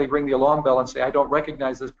automatically ring the alarm bell and say, I don't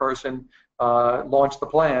recognize this person, launch the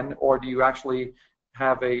plan, or do you actually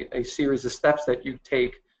have a series of steps that you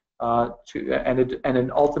take and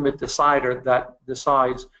an ultimate decider that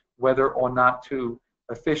decides whether or not to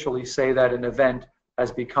officially say that an event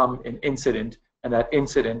has become an incident, and that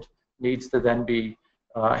incident needs to then be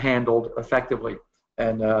handled effectively,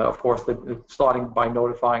 and of course starting by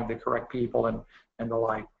notifying the correct people and the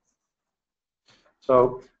like.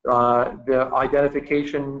 So the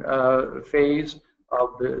identification phase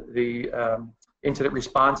of the incident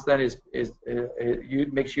response then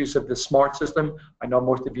makes use of the SMART system. I know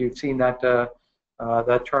most of you have seen that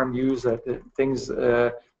that term used. That things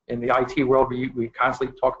in the IT world, we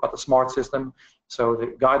constantly talk about the SMART system. So the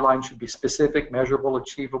guidelines should be specific, measurable,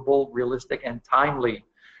 achievable, realistic, and timely.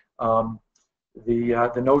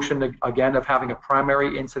 The notion again of having a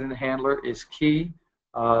primary incident handler is key.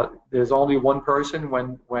 There's only one person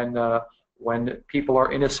when people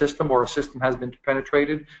are in a system or a system has been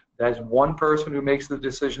penetrated. There's one person who makes the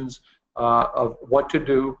decisions of what to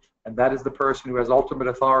do, and that is the person who has ultimate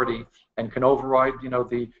authority and can override,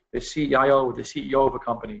 the CIO or the CEO of a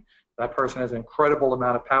company. That person has an incredible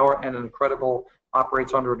amount of power and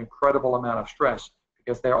operates under an incredible amount of stress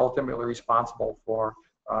because they're ultimately responsible for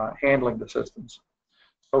handling the systems.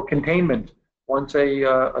 So containment. Once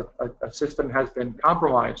a system has been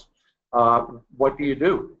compromised, what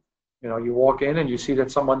do? You walk in and you see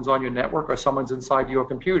that someone's on your network or someone's inside your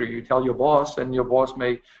computer. You tell your boss, and your boss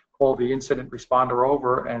may call the incident responder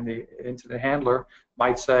over, and the incident handler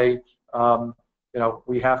might say,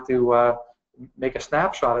 we have to make a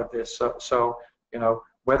snapshot of this. So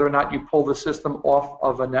whether or not you pull the system off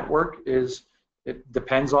of a network it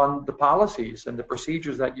depends on the policies and the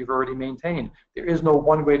procedures that you've already maintained. There is no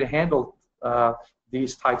one way to handle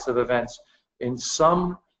these types of events. In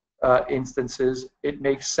some instances, it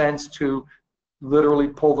makes sense to literally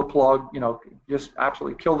pull the plug, just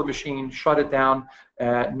absolutely kill the machine, shut it down,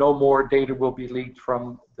 no more data will be leaked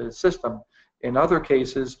from the system. In other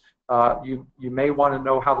cases, you may want to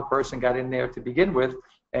know how the person got in there to begin with,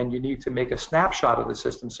 and you need to make a snapshot of the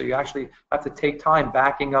system. So you actually have to take time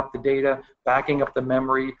backing up the data, backing up the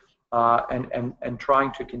memory, and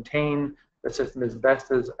trying to contain the system as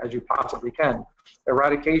best as you possibly can.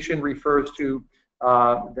 Eradication refers to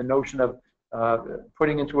the notion of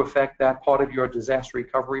putting into effect that part of your disaster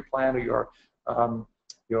recovery plan or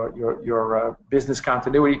your business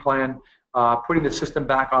continuity plan, putting the system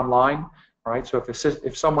back online. Right. So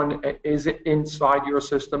if someone is inside your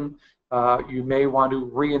system, you may want to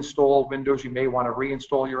reinstall Windows. You may want to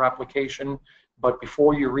reinstall your application. But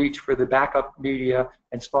before you reach for the backup media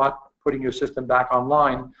and start putting your system back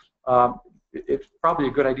online, it's probably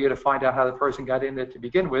a good idea to find out how the person got in there to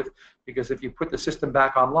begin with, because if you put the system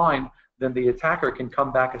back online, then the attacker can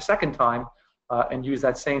come back a second time and use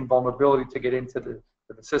that same vulnerability to get into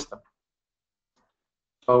the system.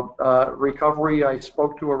 So recovery I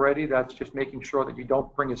spoke to already. That's just making sure that you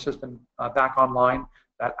don't bring a system back online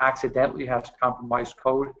that accidentally has compromised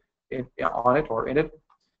code on it or in it.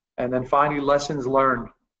 And then finally, lessons learned.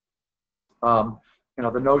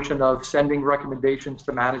 the notion of sending recommendations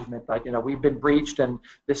to management, like, we've been breached and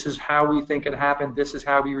this is how we think it happened, this is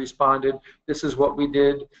how we responded, this is what we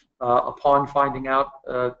did upon finding out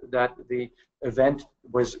that the event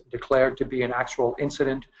was declared to be an actual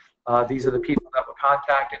incident. These are the people that were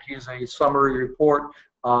contacted. Here's a summary report,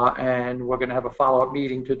 and we're going to have a follow-up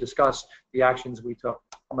meeting to discuss the actions we took.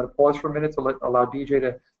 I'm going to pause for a minute to allow DJ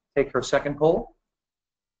to take her second poll.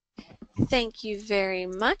 Thank you very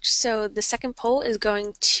much. So the second poll is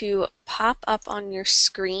going to pop up on your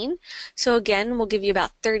screen. So again, we'll give you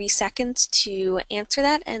about 30 seconds to answer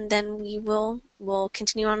that, and then we'll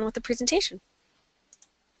continue on with the presentation.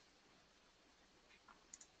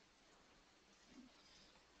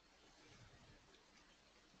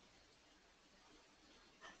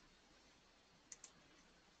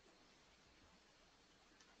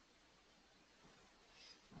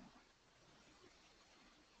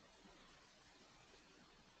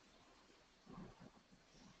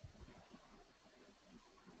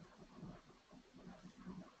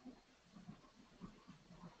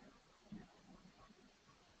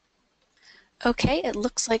 Okay, it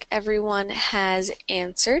looks like everyone has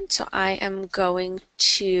answered, so I am going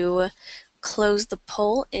to close the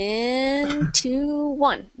poll in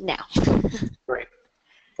 2-1 now. Great.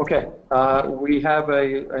 Okay, we have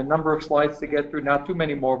a number of slides to get through, not too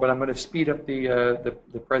many more, but I'm going to speed up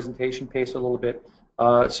the presentation pace a little bit.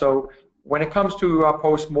 So when it comes to our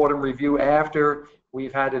post-mortem review after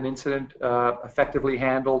we've had an incident effectively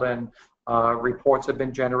handled and reports have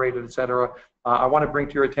been generated, etc., I want to bring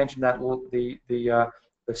to your attention that the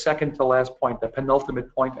second to last point, the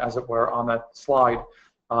penultimate point, as it were, on that slide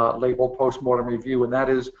labeled post-mortem review, and that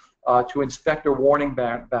is to inspect a warning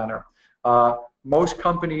banner. Most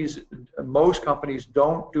companies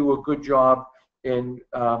don't do a good job in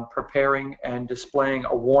preparing and displaying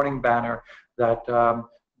a warning banner that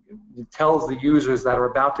tells the users that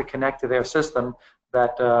are about to connect to their system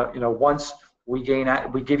that once we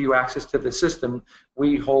give you access to the system,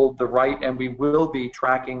 we hold the right and we will be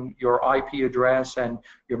tracking your IP address and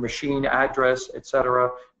your machine address, etc.,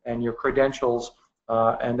 and your credentials,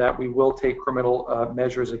 and that we will take criminal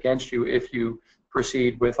measures against you if you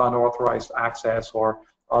proceed with unauthorized access or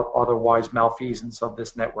otherwise malfeasance of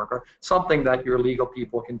this network, or something that your legal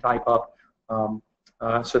people can type up,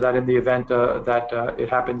 so that in the event that it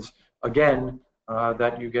happens again,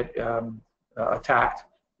 that you get attacked,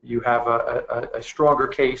 you have a stronger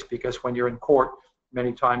case, because when you're in court,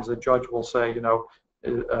 many times the judge will say,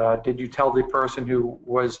 did you tell the person who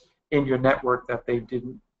was in your network that they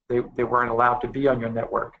weren't allowed to be on your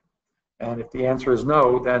network? And if the answer is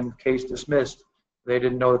no, then case dismissed. They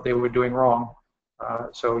didn't know that they were doing wrong,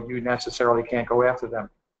 so you necessarily can't go after them.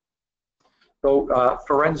 So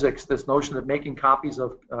forensics, this notion of making copies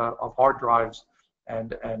of hard drives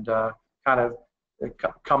and kind of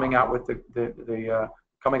coming out with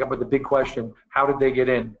coming up with the big question: how did they get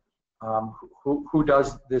in? Who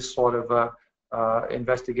does this sort of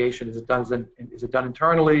investigation? Is it done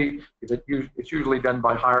internally? It's usually done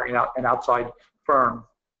by hiring out an outside firm.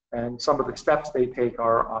 And some of the steps they take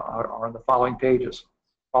are on the following pages,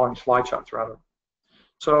 following slide shots rather.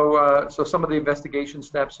 So some of the investigation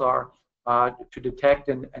steps are to detect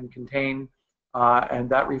and contain, and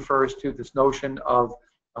that refers to this notion of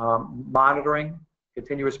monitoring,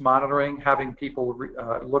 continuous monitoring, having people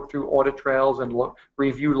look through audit trails and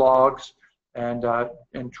review logs, and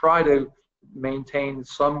try to maintain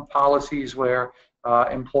some policies where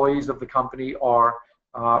employees of the company are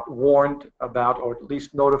warned about, or at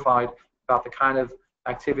least notified about, the kind of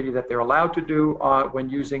activity that they're allowed to do when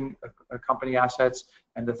using company assets,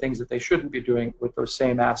 and the things that they shouldn't be doing with those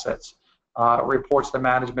same assets. Reports to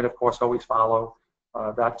management, of course, always follow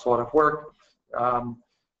that sort of work.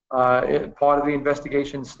 Part of the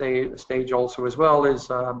investigation stage also as well is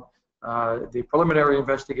the preliminary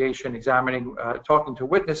investigation, examining, talking to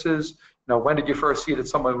witnesses. When did you first see that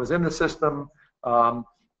someone was in the system?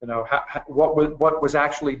 What was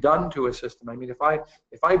actually done to a system? I mean, if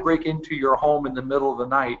I break into your home in the middle of the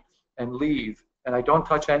night and leave, and I don't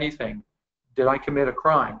touch anything, did I commit a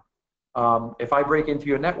crime? If I break into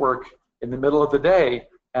your network in the middle of the day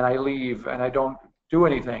and I leave and I don't do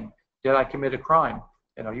anything, did I commit a crime?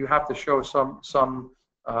 You have to show some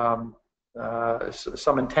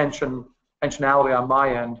intentionality on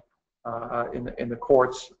my end in the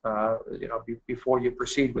courts, before you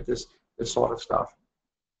proceed with this sort of stuff.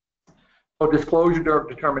 So disclosure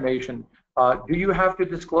determination. Do you have to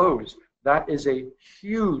disclose? That is a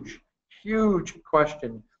huge, huge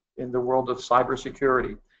question in the world of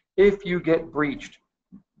cybersecurity. If you get breached,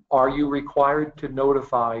 are you required to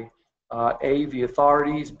notify A, the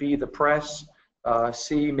authorities, B, the press,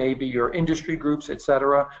 C, maybe your industry groups,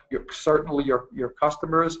 etc. Certainly your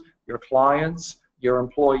customers, your clients, your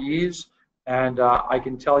employees, and I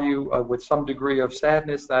can tell you with some degree of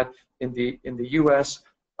sadness that in the U.S.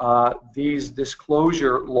 These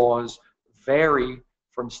disclosure laws vary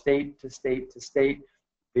from state to state to state.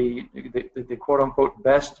 The quote-unquote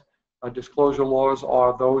best disclosure laws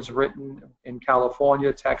are those written in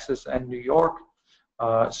California, Texas, and New York.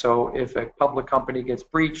 So if a public company gets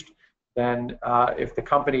breached, then if the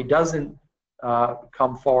company doesn't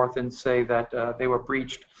come forth and say that they were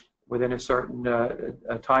breached within a certain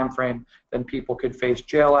time frame, then people could face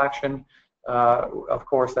jail action. Of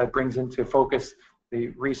course, that brings into focus the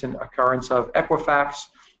recent occurrence of Equifax,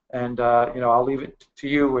 and I'll leave it to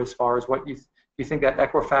you as far as what you think that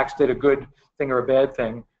Equifax did a good thing or a bad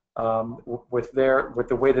thing with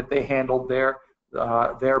the way that they handled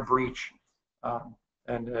their breach.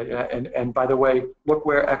 And by the way, look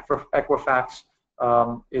where Equifax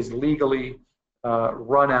is legally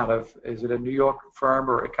run out of. Is it a New York firm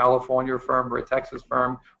or a California firm or a Texas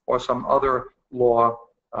firm or some other law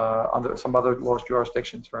under some other laws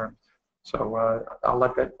jurisdictions firm? So I'll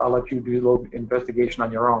let you do a little investigation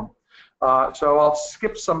on your own. So I'll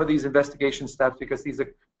skip some of these investigation steps because these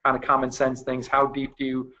are kind of common sense things. How deep do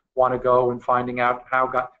you want to go in finding out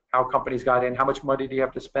how companies got in? How much money do you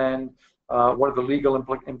have to spend? What are the legal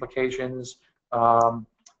implications? What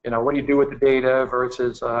do you do with the data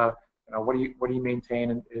versus what do you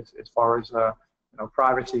maintain as far as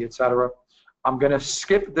privacy, etc. I'm going to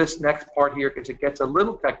skip this next part here because it gets a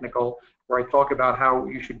little technical, where I talk about how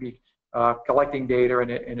you should be collecting data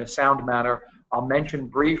in a sound manner. I'll mention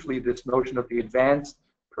briefly this notion of the advanced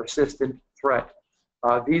persistent threat.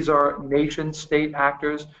 These are nation-state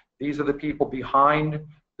actors. These are the people behind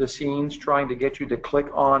the scenes trying to get you to click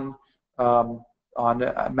on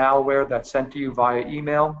malware that's sent to you via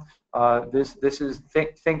email. This is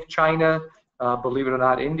think China, believe it or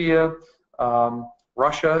not, India,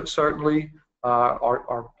 Russia certainly,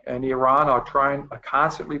 and Iran are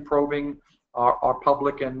constantly probing our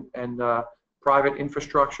public and private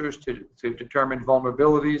infrastructures to determine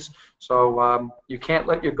vulnerabilities. So you can't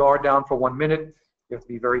let your guard down for 1 minute. You have to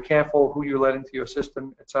be very careful who you let into your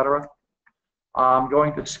system, etc. I'm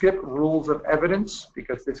going to skip rules of evidence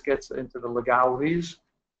because this gets into the legalities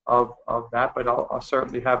of that, but I'll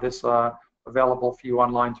certainly have this available for you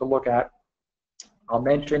online to look at. I'll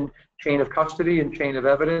mention chain of custody and chain of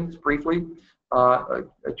evidence briefly. A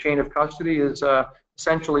chain of custody is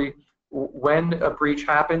essentially when a breach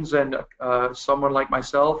happens and someone like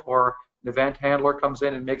myself or an event handler comes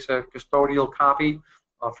in and makes a custodial copy,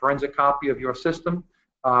 a forensic copy of your system,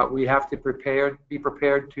 we have to be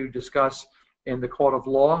prepared to discuss in the court of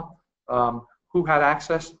law who had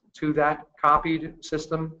access to that copied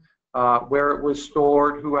system, where it was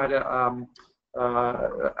stored, who had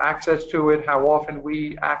access to it, how often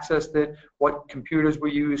we accessed it, what computers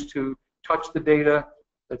we used to touch the data,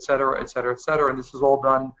 et cetera, et cetera, et cetera. And this is all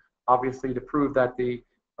done obviously to prove that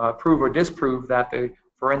prove or disprove that the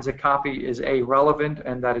forensic copy is A, relevant,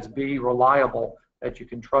 and that is B, reliable, that you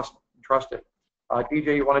can trust it.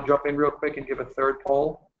 DJ, you want to jump in real quick and give a third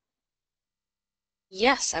poll?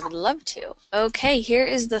 Yes, I would love to. Okay, here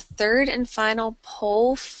is the third and final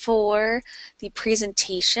poll for the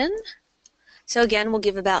presentation. So again, we'll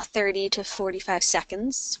give about 30 to 45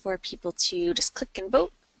 seconds for people to just click and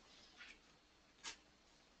vote.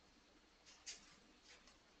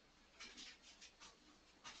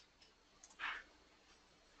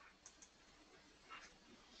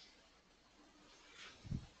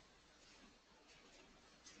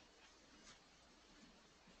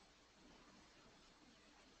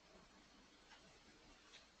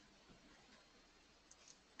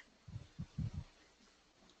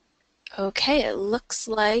 Okay, it looks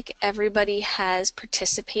like everybody has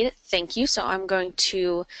participated. Thank you. So I'm going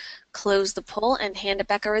to close the poll and hand it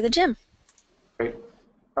back over to Jim. Great.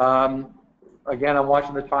 Again, I'm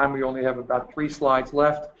watching the time. We only have about 3 slides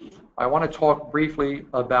left. I want to talk briefly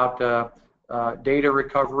about data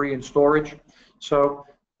recovery and storage. So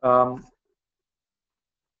all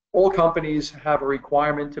companies have a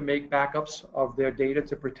requirement to make backups of their data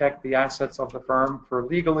to protect the assets of the firm for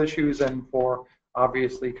legal issues and for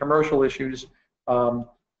obviously commercial issues,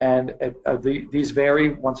 these vary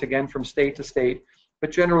once again from state to state,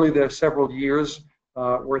 but generally there are several years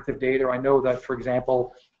worth of data. I know that, for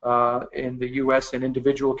example, in the U.S. an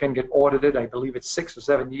individual can get audited, I believe it's 6 or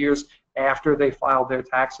 7 years after they filed their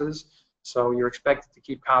taxes, so you're expected to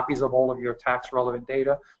keep copies of all of your tax relevant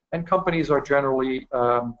data, and companies are generally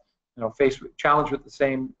challenged with the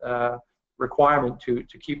same requirement to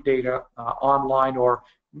keep data online or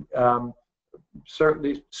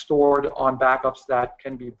certainly stored on backups that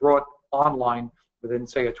can be brought online within,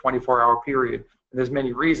 say, a 24-hour period. And there's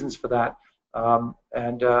many reasons for that.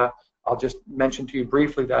 I'll just mention to you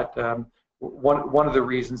briefly that one of the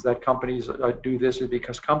reasons that companies do this is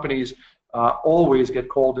because companies always get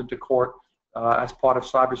called into court as part of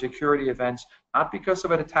cybersecurity events, not because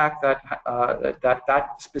of an attack that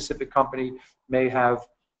that specific company may have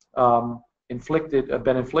been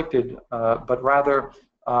inflicted, but rather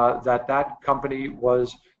that company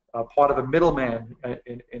was part of a middleman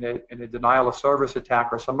in a denial of service attack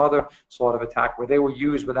or some other sort of attack where they were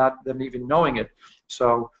used without them even knowing it.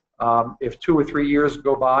 So if 2 or 3 years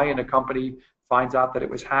go by and a company finds out that it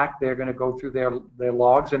was hacked, they're going to go through their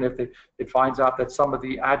logs, and if it finds out that some of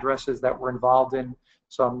the addresses that were involved in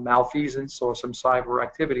some malfeasance or some cyber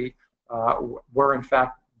activity were in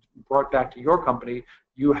fact brought back to your company,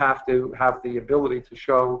 you have to have the ability to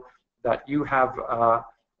show that you have a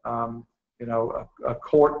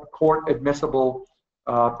court admissible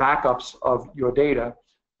backups of your data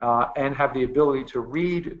and have the ability to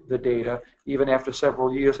read the data even after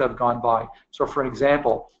several years have gone by. So for an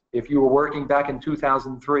example, if you were working back in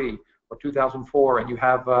 2003 or 2004 and you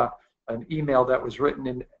have an email that was written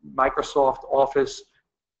in Microsoft Office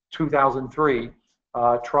 2003,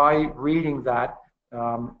 try reading that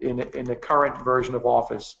in the current version of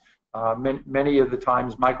Office. Many of the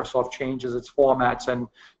times Microsoft changes its formats,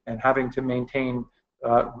 and having to maintain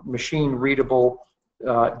machine readable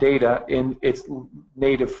data in its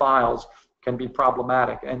native files can be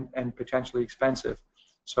problematic and potentially expensive.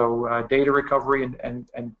 So data recovery and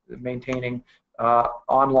maintaining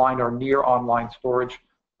online or near online storage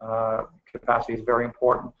capacity is very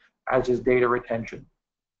important, as is data retention.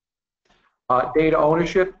 Data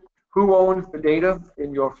ownership. Who owns the data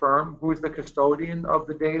in your firm? Who is the custodian of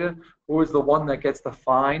the data? Who is the one that gets the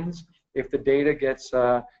fines if the data gets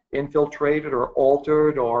infiltrated or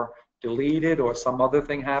altered or deleted or some other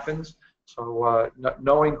thing happens? So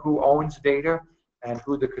knowing who owns data and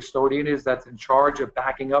who the custodian is that's in charge of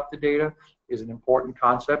backing up the data is an important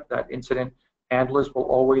concept that incident handlers will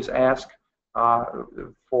always ask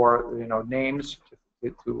for names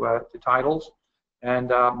to titles. And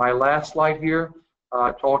my last slide here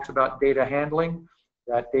talks about data handling.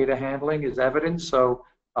 That data handling is evidence. So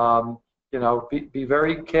be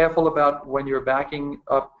very careful about when you're backing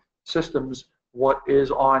up systems what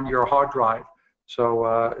is on your hard drive. So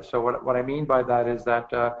what I mean by that is that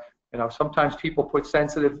sometimes people put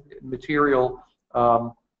sensitive material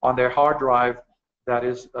on their hard drive that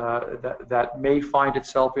is that may find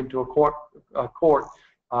itself into a court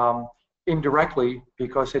indirectly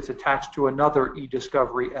because it's attached to another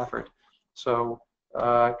e-discovery effort. So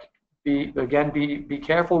be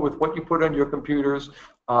careful with what you put on your computers.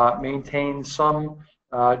 Maintain some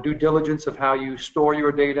due diligence of how you store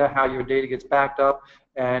your data, how your data gets backed up,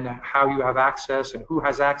 and how you have access and who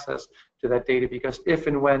has access to that data. Because if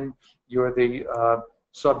and when you're the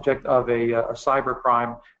subject of a cyber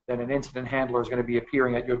crime, then an incident handler is going to be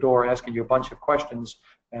appearing at your door asking you a bunch of questions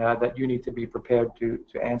that you need to be prepared to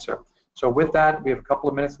answer. So with that, we have a couple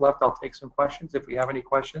of minutes left. I'll take some questions if we have any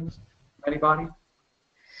questions. Anybody?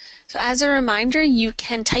 So as a reminder, you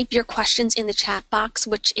can type your questions in the chat box,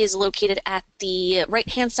 which is located at the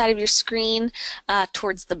right-hand side of your screen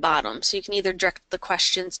towards the bottom. So you can either direct the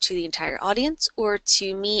questions to the entire audience or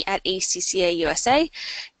to me at ACCA USA,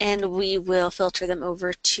 and we will filter them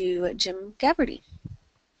over to Jim Gabarty.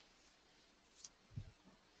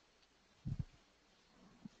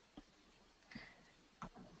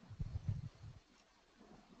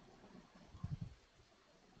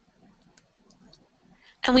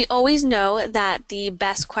 And we always know that the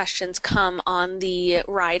best questions come on the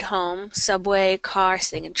ride home, subway, car,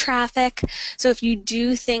 sitting in traffic. So if you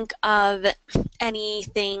do think of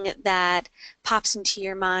anything that pops into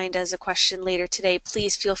your mind as a question later today,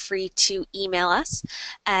 please feel free to email us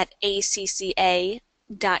at acca.usa@ACCA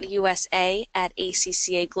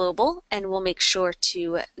Global, and we'll make sure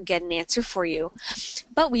to get an answer for you.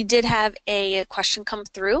 But we did have a question come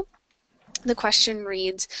through. The question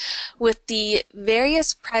reads, with the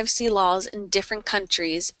various privacy laws in different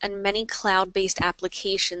countries and many cloud-based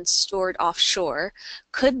applications stored offshore,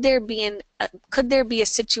 could there be a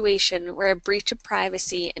situation where a breach of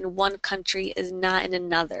privacy in one country is not in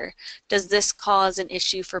another? Does this cause an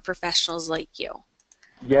issue for professionals like you?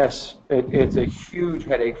 Yes, it's a huge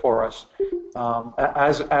headache for us,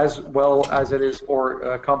 as well as it is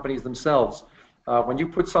for companies themselves. When you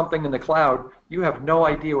put something in the cloud, you have no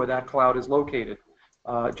idea where that cloud is located.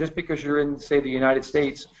 Just because you're in, say, the United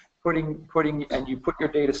States, and you put your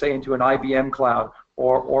data, say, into an IBM cloud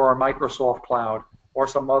or a Microsoft cloud or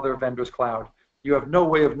some other vendor's cloud, You have no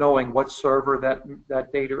way of knowing what server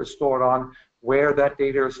that data is stored on, where that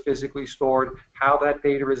data is physically stored, how that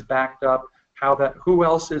data is backed up, who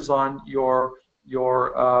else is on your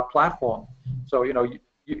platform. So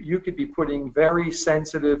you could be putting very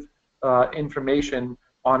sensitive information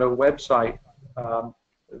on a website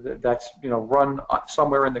that's run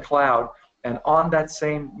somewhere in the cloud, and on that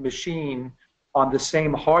same machine, on the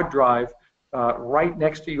same hard drive, right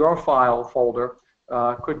next to your file folder,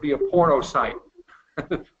 could be a porno site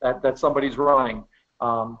that somebody's running.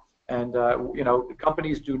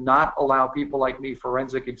 Companies do not allow people like me,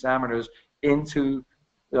 forensic examiners, into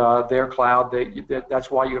their cloud. That's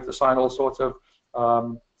why you have to sign all sorts of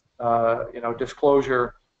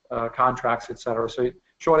disclosure contracts, etc. So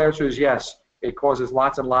short answer is yes. It causes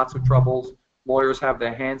lots and lots of troubles. Lawyers have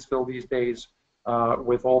their hands full these days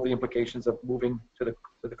with all the implications of moving to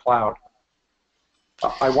the cloud.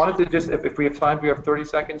 I wanted to just, if we have time, we have 30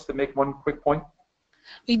 seconds to make one quick point.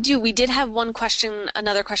 We do. We did have one question,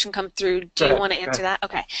 another question come through. Do you want to answer that?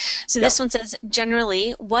 Okay. So this one says,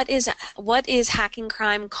 generally, what is hacking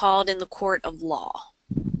crime called in the court of law?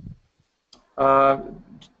 I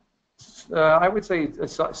would say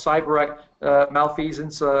cyber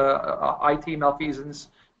malfeasance, IT malfeasance,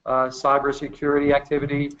 cybersecurity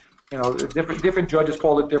activity. Different judges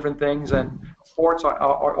call it different things, and courts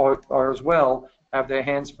are as well have their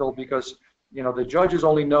hands filled because the judges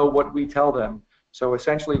only know what we tell them. So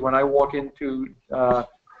essentially, when I walk in to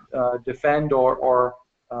defend or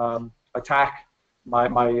attack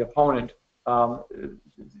my opponent,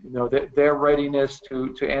 their readiness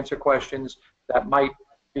to answer questions that might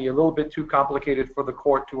be a little bit too complicated for the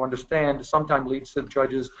court to understand sometimes leads to the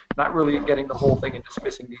judges not really getting the whole thing and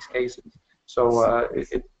dismissing these cases. So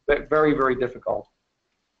it's very, very difficult.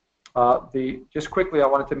 Just quickly, I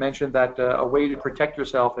wanted to mention that a way to protect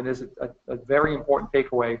yourself, and this is a very important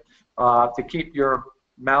takeaway, to keep your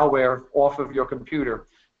malware off of your computer,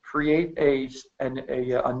 create a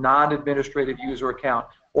non-administrative user account.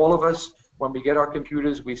 All of us, when we get our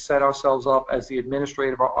computers, we set ourselves up as the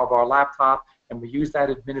administrator of our laptop, and we use that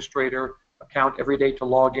administrator account every day to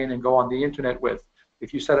log in and go on the internet with.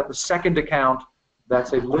 If you set up a second account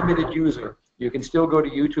that's a limited user, you can still go to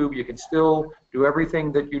YouTube, you can still do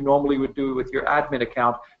everything that you normally would do with your admin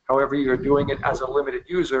account. However, you're doing it as a limited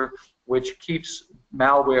user, which keeps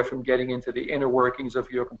malware from getting into the inner workings of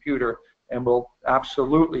your computer and will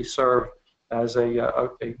absolutely serve as a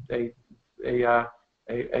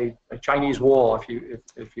Chinese wall,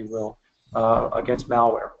 if you will, against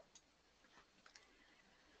malware.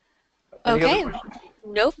 Okay.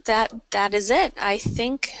 Nope, that is it. I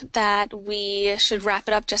think that we should wrap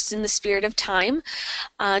it up just in the spirit of time.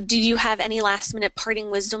 Do you have any last-minute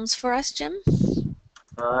parting wisdoms for us, Jim?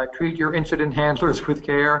 Treat your incident handlers with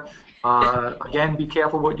care. Again, be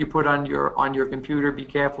careful what you put on your computer. Be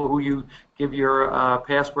careful who you give your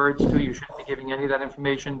passwords to. You shouldn't be giving any of that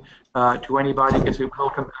information to anybody because it will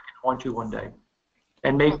come back and haunt you one day.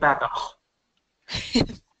 And make backups.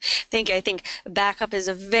 Thank you. I think backup is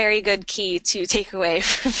a very good key to take away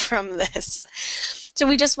from this. So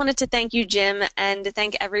we just wanted to thank you, Jim, and to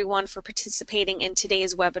thank everyone for participating in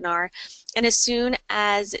today's webinar. And as soon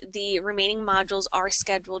as the remaining modules are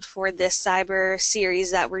scheduled for this cyber series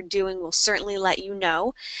that we're doing, we'll certainly let you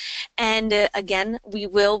know. And again, we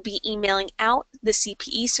will be emailing out the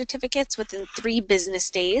CPE certificates within 3 business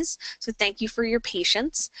days. So thank you for your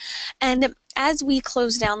patience. And as we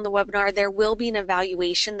close down the webinar, there will be an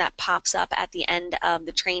evaluation that pops up at the end of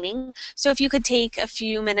the training. So if you could take a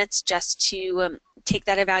few minutes just to take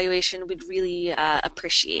that evaluation, we'd really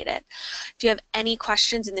appreciate it. If you have any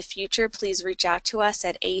questions in the future, please reach out to us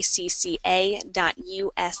at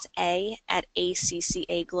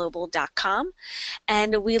acca.usa@acccaglobal.com.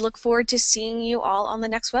 And we look forward to seeing you all on the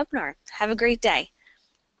next webinar. Have a great day.